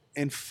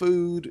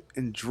food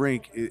and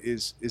drink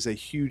is a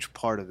huge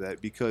part of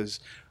that, because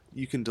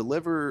you can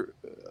deliver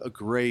a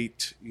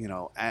great,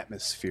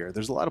 atmosphere.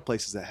 There's a lot of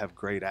places that have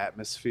great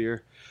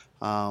atmosphere,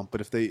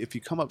 but if you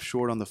come up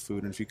short on the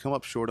food, and if you come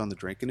up short on the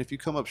drink, and if you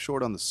come up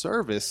short on the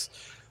service,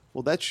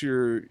 well, that's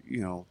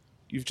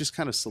you've just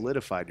kind of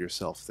solidified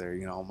yourself there.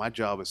 My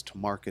job is to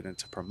market and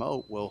to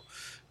promote. Well,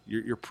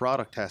 your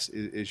product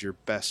is your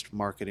best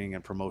marketing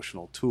and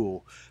promotional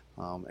tool,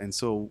 and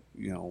so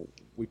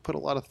we put a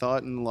lot of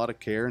thought and a lot of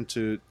care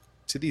into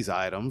these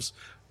items.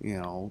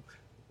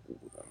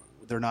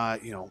 They're not,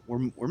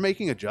 we're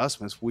making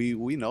adjustments. We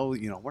know,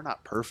 we're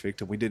not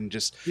perfect, and we didn't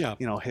just hit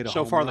a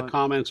So home far, run. the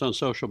comments on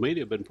social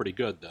media have been pretty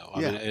good, though.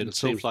 I mean, it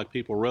seems like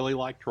people really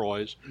like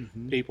Troy's.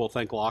 Mm-hmm. People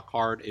think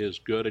Lockhart is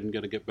good and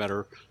going to get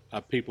better.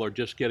 People are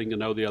just getting to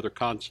know the other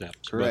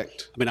concepts.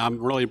 Correct. But,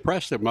 I'm really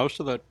impressed that most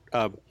of the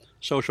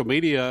social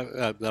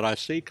media that I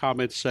see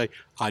comments say,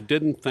 "I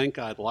didn't think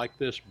I'd like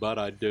this, but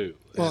I do."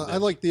 Well, I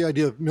like the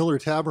idea of Miller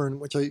Tavern,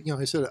 which I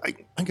said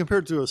I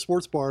compared it to a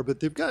sports bar,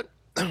 but they've got,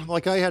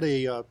 like, I had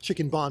a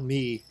chicken banh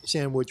mi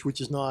sandwich, which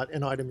is not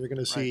an item you're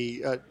going to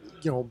see at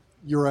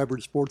your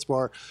average sports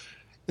bar,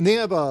 and they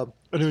have an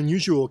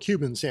unusual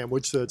Cuban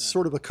sandwich that's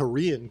sort of a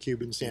Korean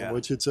Cuban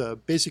sandwich. Yeah. It's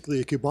basically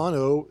a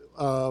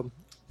Cubano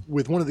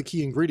with one of the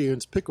key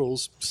ingredients,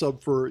 pickles,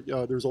 sub for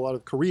there's a lot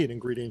of Korean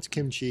ingredients,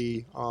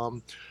 kimchi,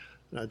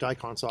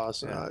 daikon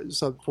sauce,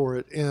 sub for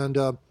it, and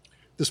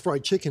this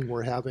fried chicken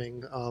we're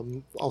having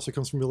also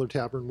comes from Miller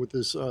Tavern with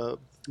this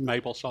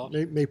maple sauce.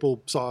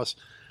 Maple sauce.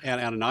 And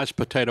a nice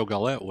potato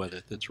galette with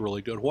it that's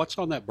really good. What's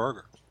on that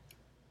burger?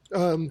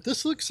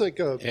 This looks like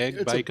it's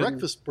bacon. a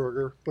breakfast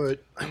burger,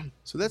 but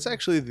so that's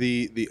actually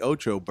the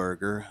Ocho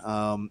burger.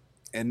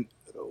 And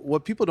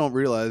what people don't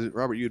realize,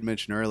 Robert, you had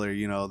mentioned earlier,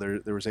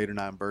 there was 8 or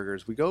 9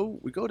 burgers. We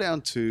go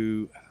down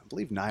to, I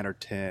believe, 9 or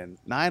 10,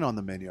 9 on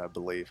the menu, I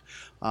believe,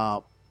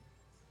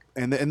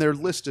 and they're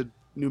listed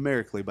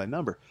numerically by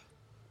number.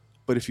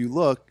 But if you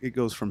look, it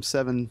goes from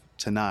 7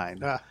 to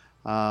 9.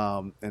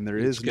 And there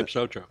is Skips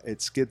Ocho.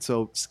 It skips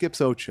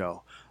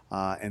Ocho.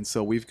 And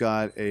so we've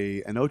got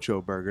an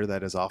Ocho burger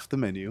that is off the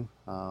menu.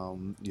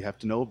 You have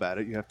to know about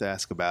it. You have to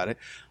ask about it.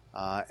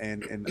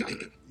 And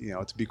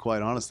to be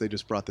quite honest, they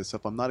just brought this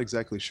up. I'm not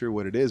exactly sure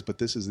what it is, but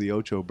this is the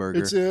Ocho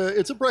burger.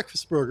 It's a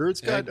breakfast burger.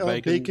 It's got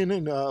bacon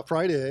and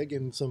fried egg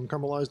and some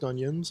caramelized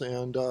onions,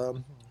 and I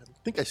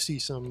think I see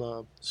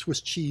some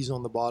Swiss cheese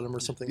on the bottom or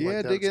something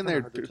like that. Yeah, dig in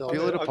there.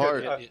 Peel it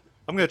apart.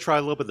 I'm going to try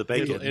a little bit of the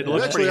bacon. It Well,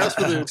 looks actually,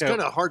 pretty. it's kind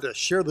of hard to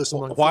share this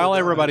among While 4 guys.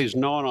 everybody's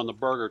gnawing on the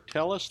burger,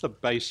 tell us the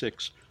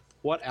basics.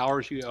 What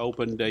hours you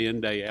open day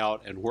in, day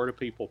out, and where do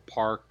people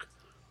park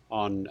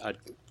on a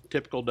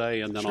typical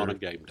day and then on a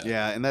game day?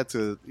 Yeah, and that's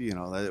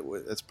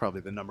that's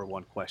probably the number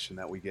one question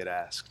that we get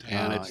asked.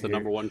 And it's the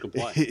number one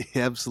complaint.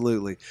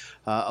 Absolutely.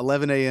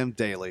 11 a.m.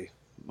 daily,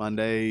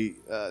 Monday,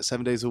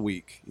 7 days a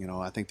week.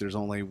 I think there's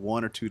only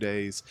 1 or 2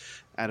 days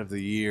out of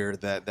the year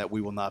that we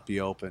will not be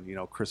open.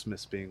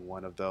 Christmas being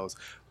one of those.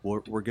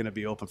 We're going to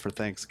be open for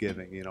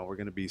Thanksgiving. We're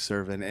going to be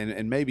serving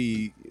and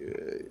maybe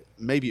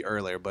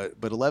earlier, but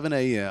 11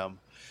 a.m.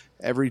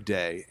 every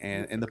day.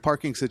 And the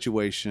parking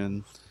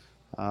situation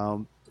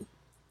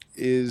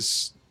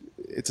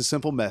it's a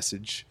simple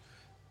message.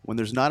 When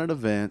there's not an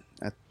event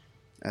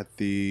at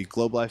the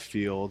Globe Life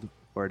Field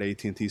or at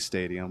AT&T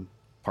Stadium,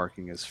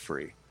 parking is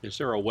free. Is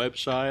there a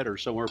website or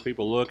somewhere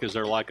people look? Is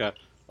there like an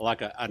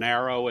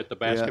arrow at the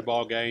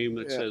basketball game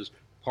that says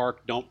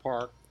park, don't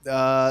park?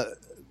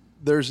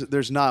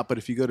 There's not, but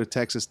if you go to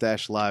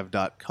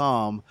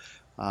texas-live.com,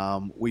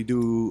 we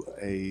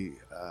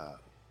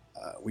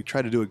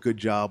try to do a good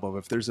job of,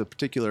 if there's a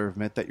particular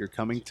event that you're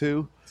coming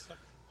to,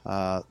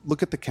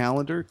 look at the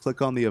calendar,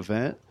 click on the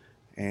event,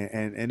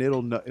 and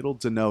it'll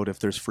denote if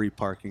there's free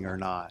parking or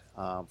not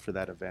for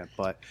that event.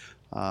 But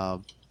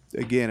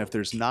again, if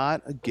there's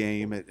not a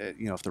game,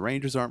 if the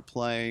Rangers aren't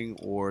playing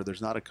or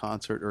there's not a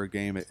concert or a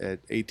game at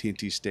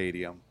AT&T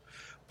Stadium,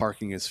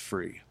 parking is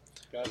free.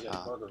 Guys,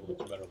 that burger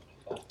looks better than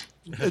I thought.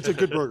 It's a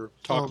good burger.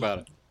 Talk about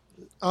it.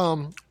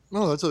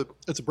 No, it's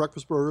a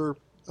breakfast burger.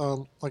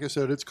 Like I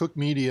said, it's cooked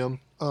medium.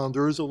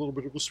 There is a little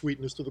bit of a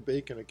sweetness to the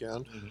bacon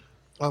again.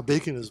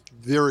 Bacon is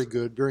very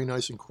good, very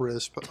nice and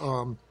crisp.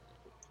 A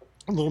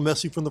little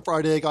messy from the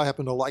fried egg. I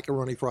happen to like a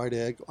runny fried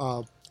egg.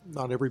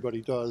 Not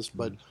everybody does,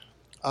 but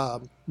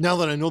now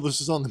that I know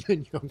this is on the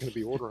menu, I'm going to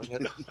be ordering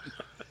it.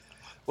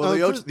 Well,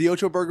 the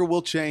Ocho Burger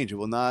will change. It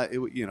will not. It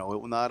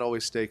will not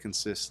always stay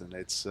consistent.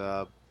 It's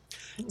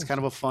kind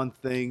of a fun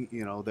thing,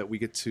 that we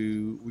get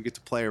to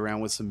play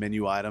around with some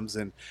menu items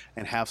and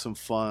have some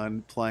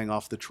fun playing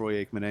off the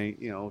Troy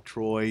Aikman.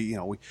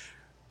 Troy.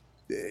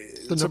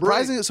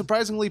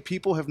 Surprisingly,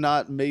 people have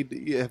not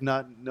noted, have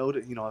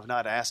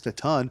not asked a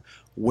ton.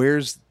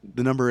 Where's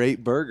the number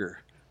 8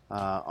 burger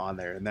on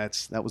there? And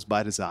that was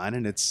by design,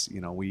 and it's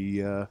we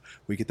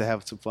get to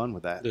have some fun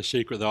with that. The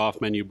secret, the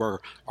off-menu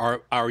burger.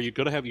 Are you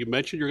going to have? You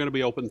mentioned you're going to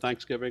be open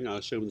Thanksgiving. I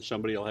assume that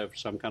somebody will have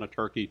some kind of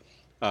turkey.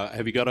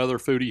 Have you got other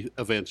foodie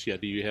events yet?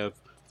 Do you have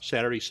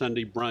Saturday,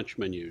 Sunday brunch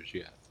menus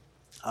yet?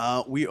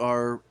 We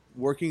are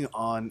working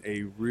on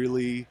a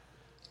really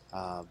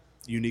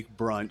unique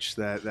brunch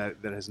that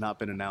has not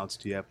been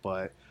announced yet,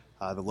 but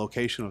the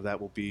location of that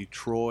will be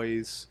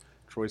Troy's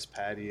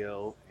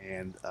patio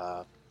and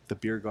the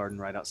beer garden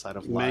right outside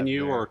of Live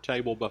Menu there. or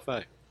table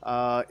buffet?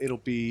 It'll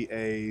be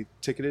a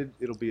ticketed.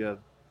 It'll be a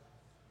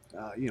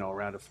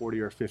around a $40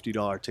 or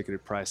 $50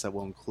 ticketed price that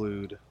will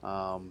include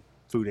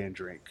food and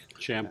drink.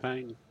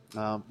 Champagne?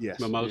 Yes.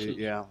 Mimosas?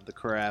 Yeah, the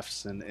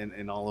carafes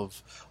and all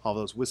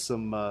those with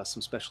some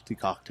specialty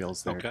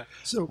cocktails there. Okay.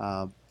 So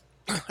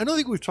I don't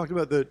think we've talked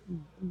about the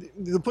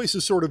place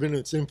is sort of in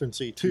its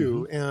infancy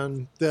too,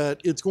 and that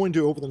it's going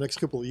to over the next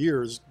couple of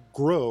years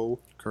grow.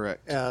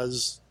 Correct.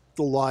 As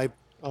the Live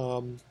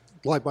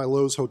by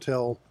Lowe's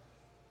Hotel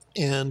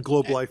and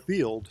Globe Life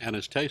Field, And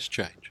its taste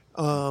change.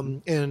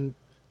 and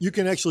you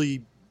can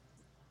actually.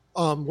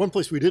 One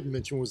place we didn't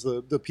mention was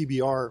the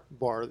PBR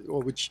bar,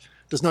 which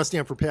does not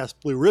stand for Past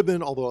Blue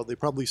Ribbon, although they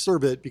probably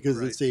serve it because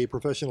it's a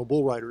professional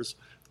bull riders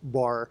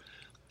bar.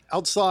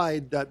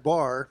 Outside that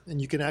bar,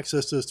 and you can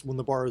access this when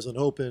the bar isn't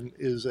open,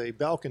 is a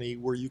balcony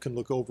where you can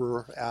look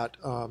over at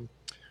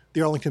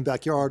the Arlington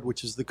Backyard,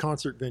 which is the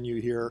concert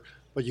venue here,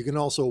 but you can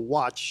also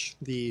watch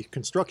the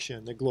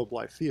construction at Globe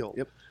Life Field.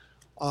 Yep.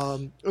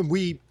 And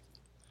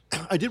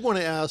I did want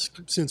to ask,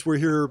 since we're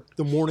here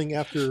the morning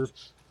after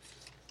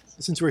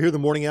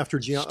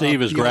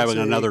Steve is grabbing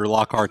another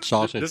Lockhart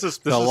sausage.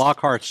 The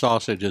Lockhart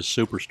sausage is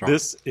super strong.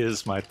 This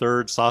is my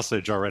third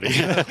sausage already.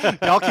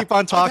 Y'all keep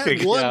on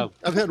talking.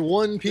 I've had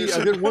one piece.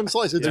 I've had one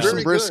slice. It's There's very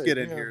some brisket good.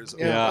 in here as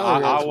well. Yeah,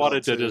 Oh, I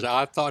wanted to just.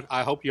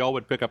 I hope y'all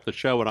would pick up the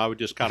show, and I would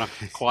just kind of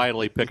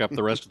quietly pick up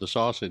the rest of the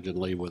sausage and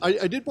leave with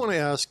it. I did want to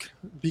ask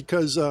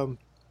because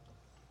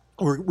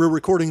we're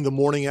recording the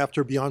morning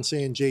after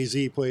Beyonce and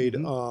Jay-Z played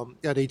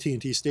at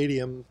AT&T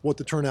Stadium. What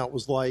the turnout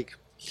was like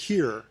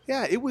here?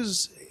 Yeah, it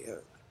was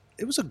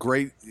a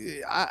great.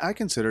 I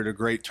consider it a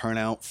great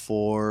turnout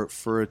for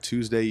a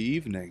Tuesday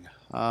evening.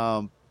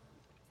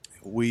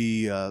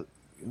 We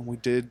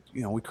did.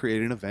 We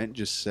created an event.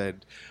 Just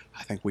said,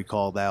 I think we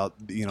called out.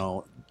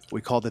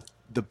 We called it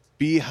the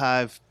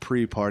Beehive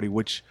Pre-Party,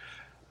 which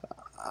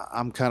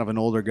I'm kind of an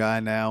older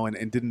guy now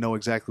and didn't know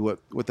exactly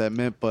what that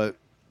meant, but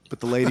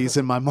the ladies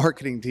in my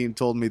marketing team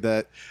told me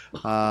that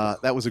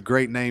that was a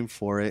great name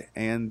for it,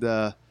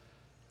 and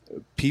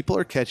people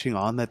are catching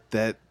on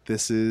that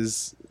this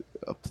is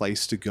a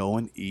place to go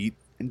and eat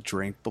and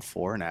drink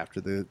before and after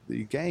the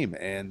game.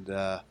 And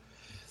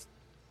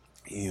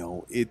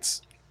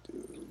it's,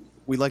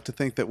 we like to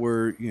think that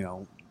we're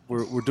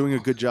doing a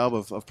good job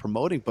of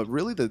promoting, but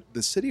really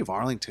the city of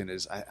Arlington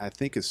I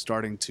think is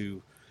starting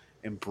to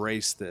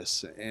embrace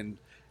this and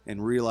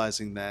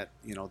realizing that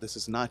this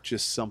is not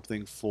just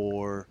something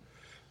for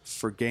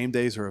game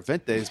days or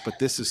event days, but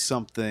this is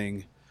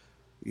something,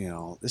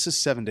 this is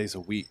 7 days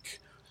a week.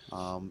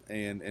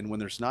 And when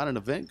there's not an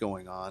event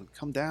going on,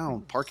 come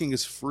down. Parking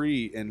is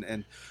free,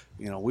 and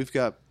we've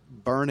got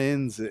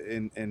burn-ins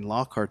in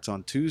Lockhart's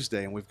on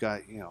Tuesday, and we've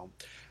got you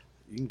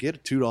can get a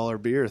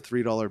 $2 beer, a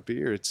 $3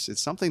 beer. It's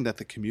something that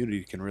the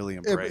community can really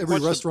embrace. Every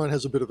restaurant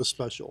has a bit of a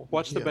special.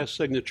 What's the best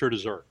signature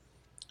dessert?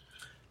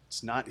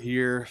 It's not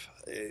here.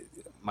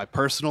 My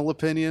personal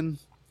opinion,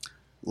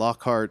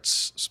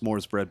 Lockhart's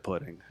s'mores bread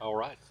pudding. All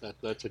right,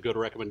 that's a good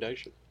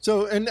recommendation.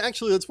 So, and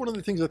actually, that's one of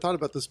the things I thought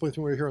about this place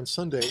when we were here on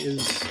Sunday.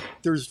 Is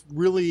there's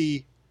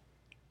really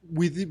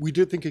we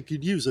did think it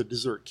could use a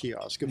dessert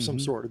kiosk of some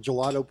sort, a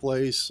gelato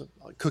place,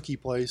 a cookie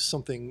place,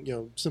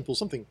 something simple,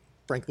 something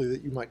frankly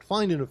that you might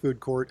find in a food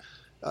court.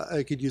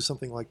 I could use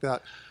something like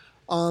that.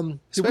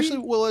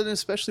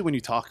 Especially when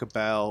you talk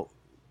about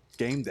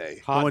game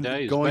day, Hot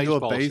days, going to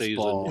a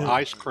baseball baseball, season,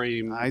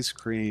 ice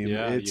cream.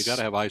 Yeah, you got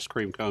to have ice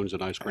cream cones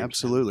and ice cream.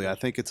 Absolutely, I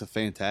think it's a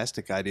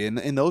fantastic idea,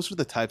 and those are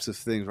the types of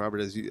things, Robert,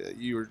 as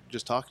you were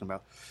just talking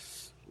about.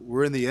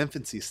 We're in the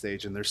infancy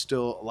stage, and there's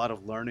still a lot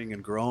of learning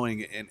and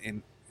growing.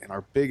 And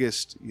our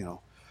biggest, the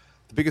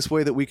biggest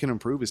way that we can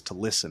improve is to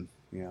listen.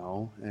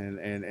 And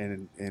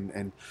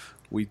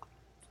we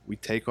we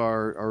take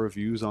our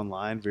reviews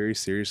online very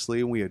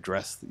seriously, and we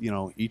address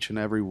each and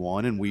every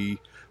one, and we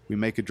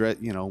make address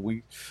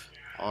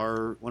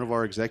one of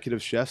our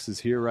executive chefs is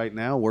here right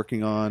now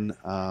working on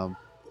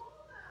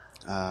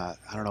I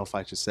don't know if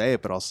I should say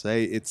it, but I'll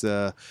say it's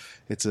a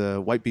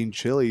white bean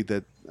chili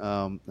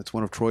that's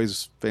one of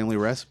Troy's family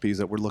recipes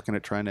that we're looking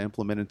at trying to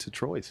implement into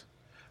Troy's.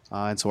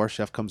 And so our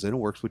chef comes in and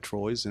works with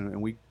Troy's,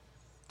 and we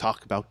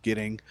talk about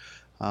getting,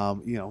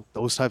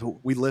 those type of.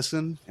 We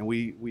listen and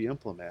we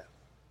implement.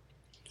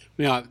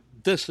 Yeah,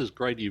 this is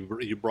great.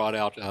 You brought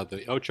out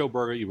the Ocho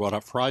Burger. You brought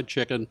out fried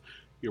chicken.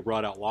 You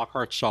brought out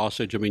Lockhart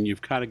sausage. I mean,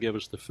 you've kind of given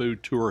us the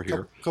food tour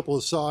here. A couple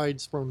of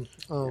sides from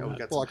We've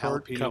got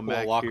Lockhart. some jalapeno Couple mac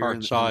of Lockhart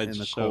here sides. and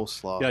the So,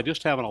 coleslaw. yeah,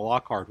 just having a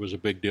Lockhart was a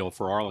big deal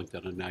for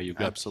Arlington, and now you've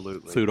got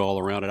Absolutely. food all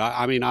around it.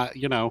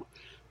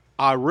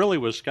 I really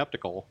was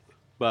skeptical,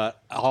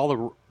 but all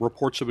the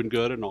reports have been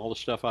good, and all the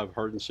stuff I've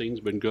heard and seen has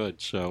been good.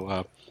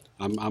 So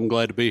I'm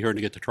glad to be here and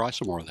to get to try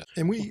some more of that.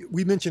 And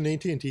we mentioned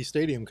AT&T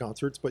Stadium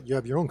concerts, but you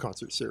have your own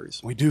concert series.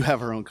 We do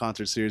have our own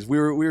concert series. We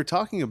were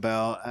talking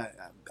about.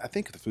 I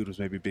think the food was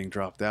maybe being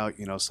dropped out.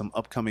 Some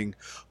upcoming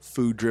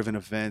food-driven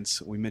events.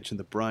 We mentioned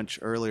the brunch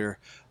earlier.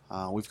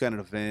 We've got an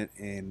event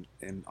in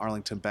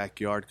Arlington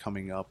Backyard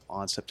coming up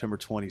on September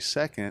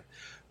 22nd,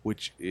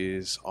 which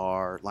is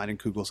our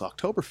Leinenkugel's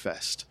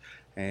Oktoberfest.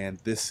 And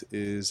this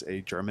is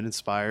a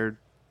German-inspired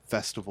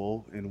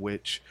festival in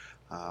which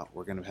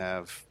we're going to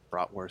have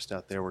bratwurst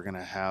out there. We're going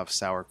to have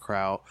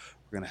sauerkraut.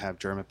 We're going to have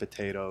German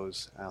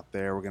potatoes out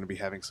there. We're going to be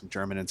having some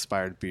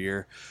German-inspired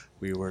beer.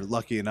 We were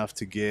lucky enough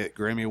to get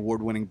Grammy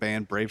Award-winning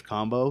band Brave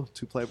Combo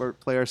to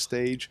play our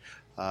stage.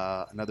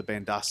 Another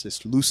band, Das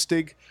ist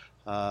lustig,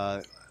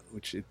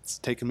 which it's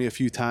taken me a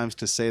few times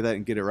to say that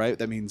and get it right.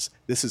 That means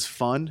this is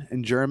fun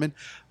in German.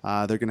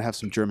 They're going to have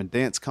some German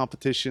dance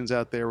competitions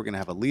out there. We're going to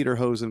have a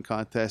Lederhosen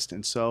contest.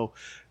 And so,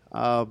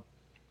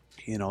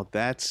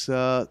 that's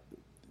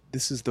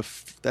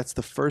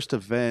the first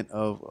event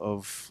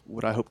of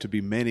what I hope to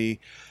be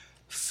many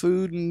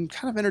food and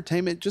kind of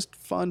entertainment, just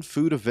fun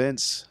food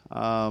events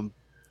that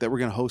we're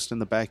going to host in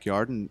the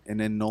backyard and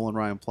in Nolan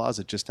Ryan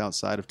Plaza just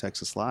outside of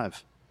Texas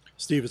Live.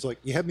 Steve is like,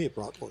 you have me at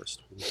bratwurst.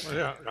 Oh,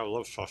 yeah, I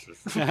love sausage.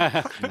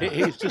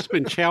 He's just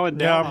been chowing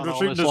down on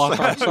all this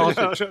Lockhart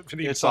sausage.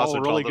 It's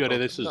all really good.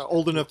 This is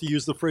Old enough to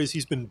use the phrase,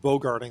 he's been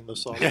bogarting the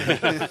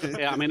sausage.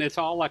 yeah, I mean, it's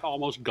all like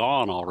almost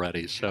gone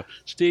already. So,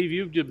 Steve,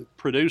 you've been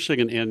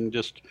producing and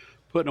just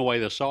putting away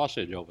the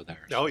sausage over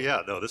there. Oh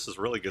yeah, no, this is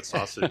really good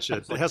sausage.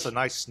 It has a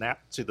nice snap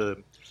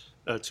to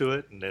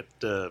it, and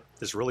it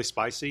is really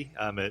spicy.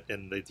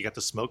 You got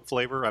the smoke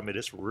flavor. I mean,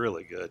 it's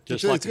really good.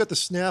 It's got the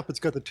snap.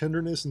 It's got the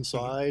tenderness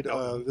inside.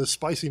 The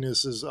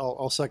spiciness is.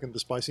 I'll second the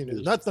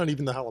spiciness. That's not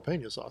even the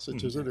jalapeno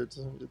sausage, is it?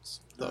 It's.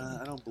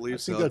 I don't believe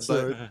so. I think that's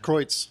the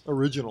Kreutz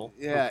original.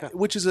 Yeah, okay.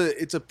 Which is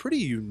it's a pretty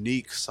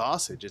unique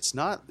sausage. It's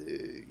not.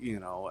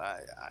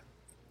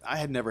 I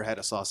had never had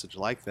a sausage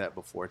like that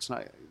before. It's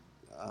not.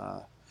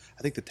 I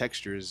think the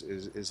texture is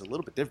a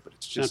little bit different, but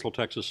it's just Central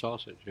Texas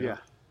sausage. Yeah.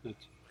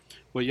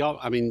 Well, y'all,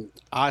 I mean,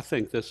 I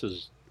think this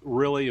is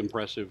really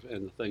impressive,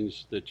 and the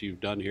things that you've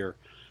done here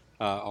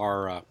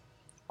are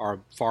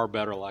far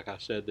better, like I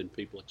said, than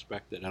people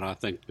expected. And I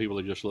think people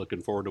are just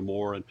looking forward to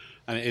more. And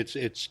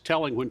it's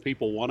telling when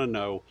people want to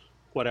know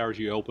what hours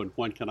you open,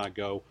 when can I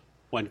go,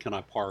 when can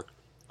I park.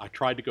 I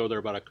tried to go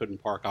there, but I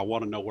couldn't park. I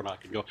want to know when I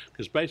can go,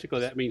 because basically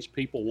that means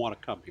people want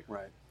to come here.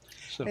 Right.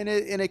 So, and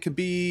it could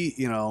be,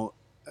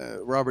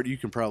 Robert, you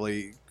can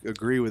probably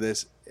agree with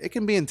this. It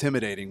can be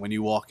intimidating when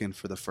you walk in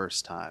for the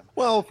first time.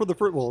 Well,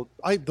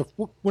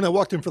 when I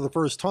walked in for the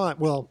first time,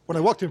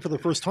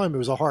 it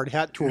was a hard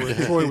hat tour. And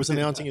Troy was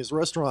announcing his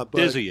restaurant. But,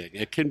 dizzying.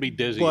 It can be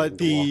dizzying. But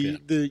to walk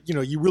in.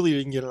 you really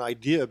didn't get an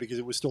idea because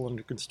it was still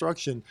under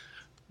construction.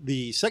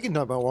 The second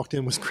time I walked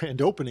in was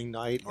grand opening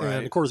night, right.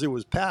 And of course it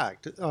was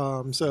packed.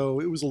 So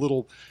it was a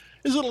little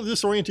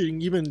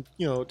disorienting, even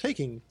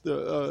taking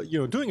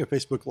the doing a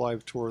Facebook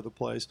Live tour of the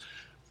place.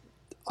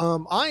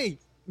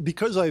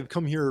 Because I've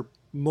come here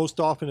most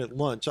often at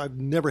lunch, I've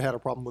never had a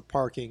problem with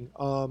parking.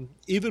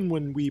 Even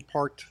when we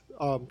parked,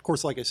 of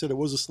course, like I said, it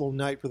was a slow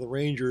night for the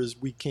Rangers.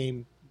 We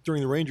came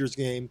during the Rangers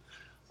game.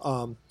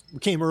 We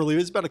came early. It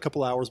was about a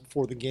couple hours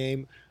before the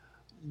game.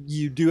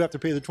 You do have to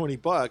pay the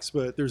 $20,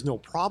 but there's no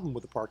problem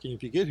with the parking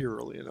if you get here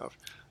early enough.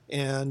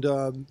 And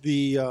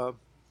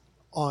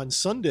on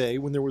Sunday,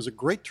 when there was a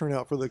great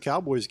turnout for the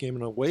Cowboys game,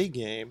 an away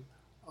game,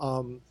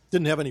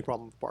 didn't have any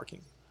problem with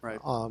parking. Right.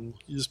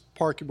 You just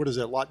park. What is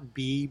that? Lot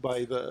B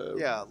by the.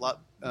 Yeah, lot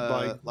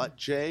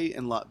J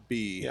and lot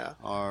B. Yeah.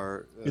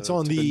 Are it's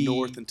on to the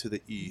north and to the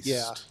east.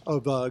 Yeah,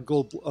 of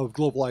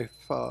Globe Life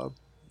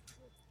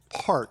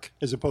Park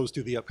as opposed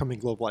to the upcoming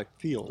Globe Life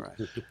Field. Right.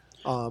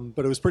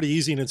 But it was pretty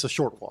easy, and it's a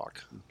short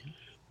walk.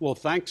 Well,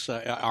 thanks.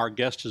 Our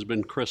guest has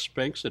been Chris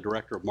Spinks, the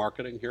Director of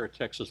Marketing here at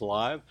Texas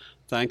Live.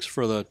 Thanks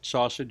for the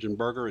sausage and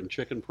burger and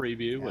chicken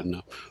preview,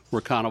 and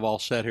we're kind of all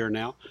set here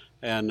now.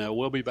 And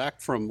we'll be back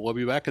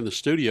in the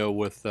studio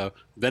with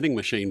vending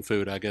machine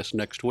food, I guess,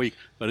 next week.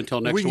 But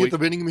until next week, we can get the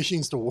vending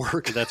machines to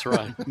work. That's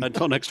right.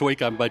 Until next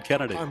week, I'm Bud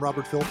Kennedy. I'm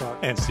Robert Philpott.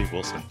 And Steve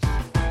Wilson.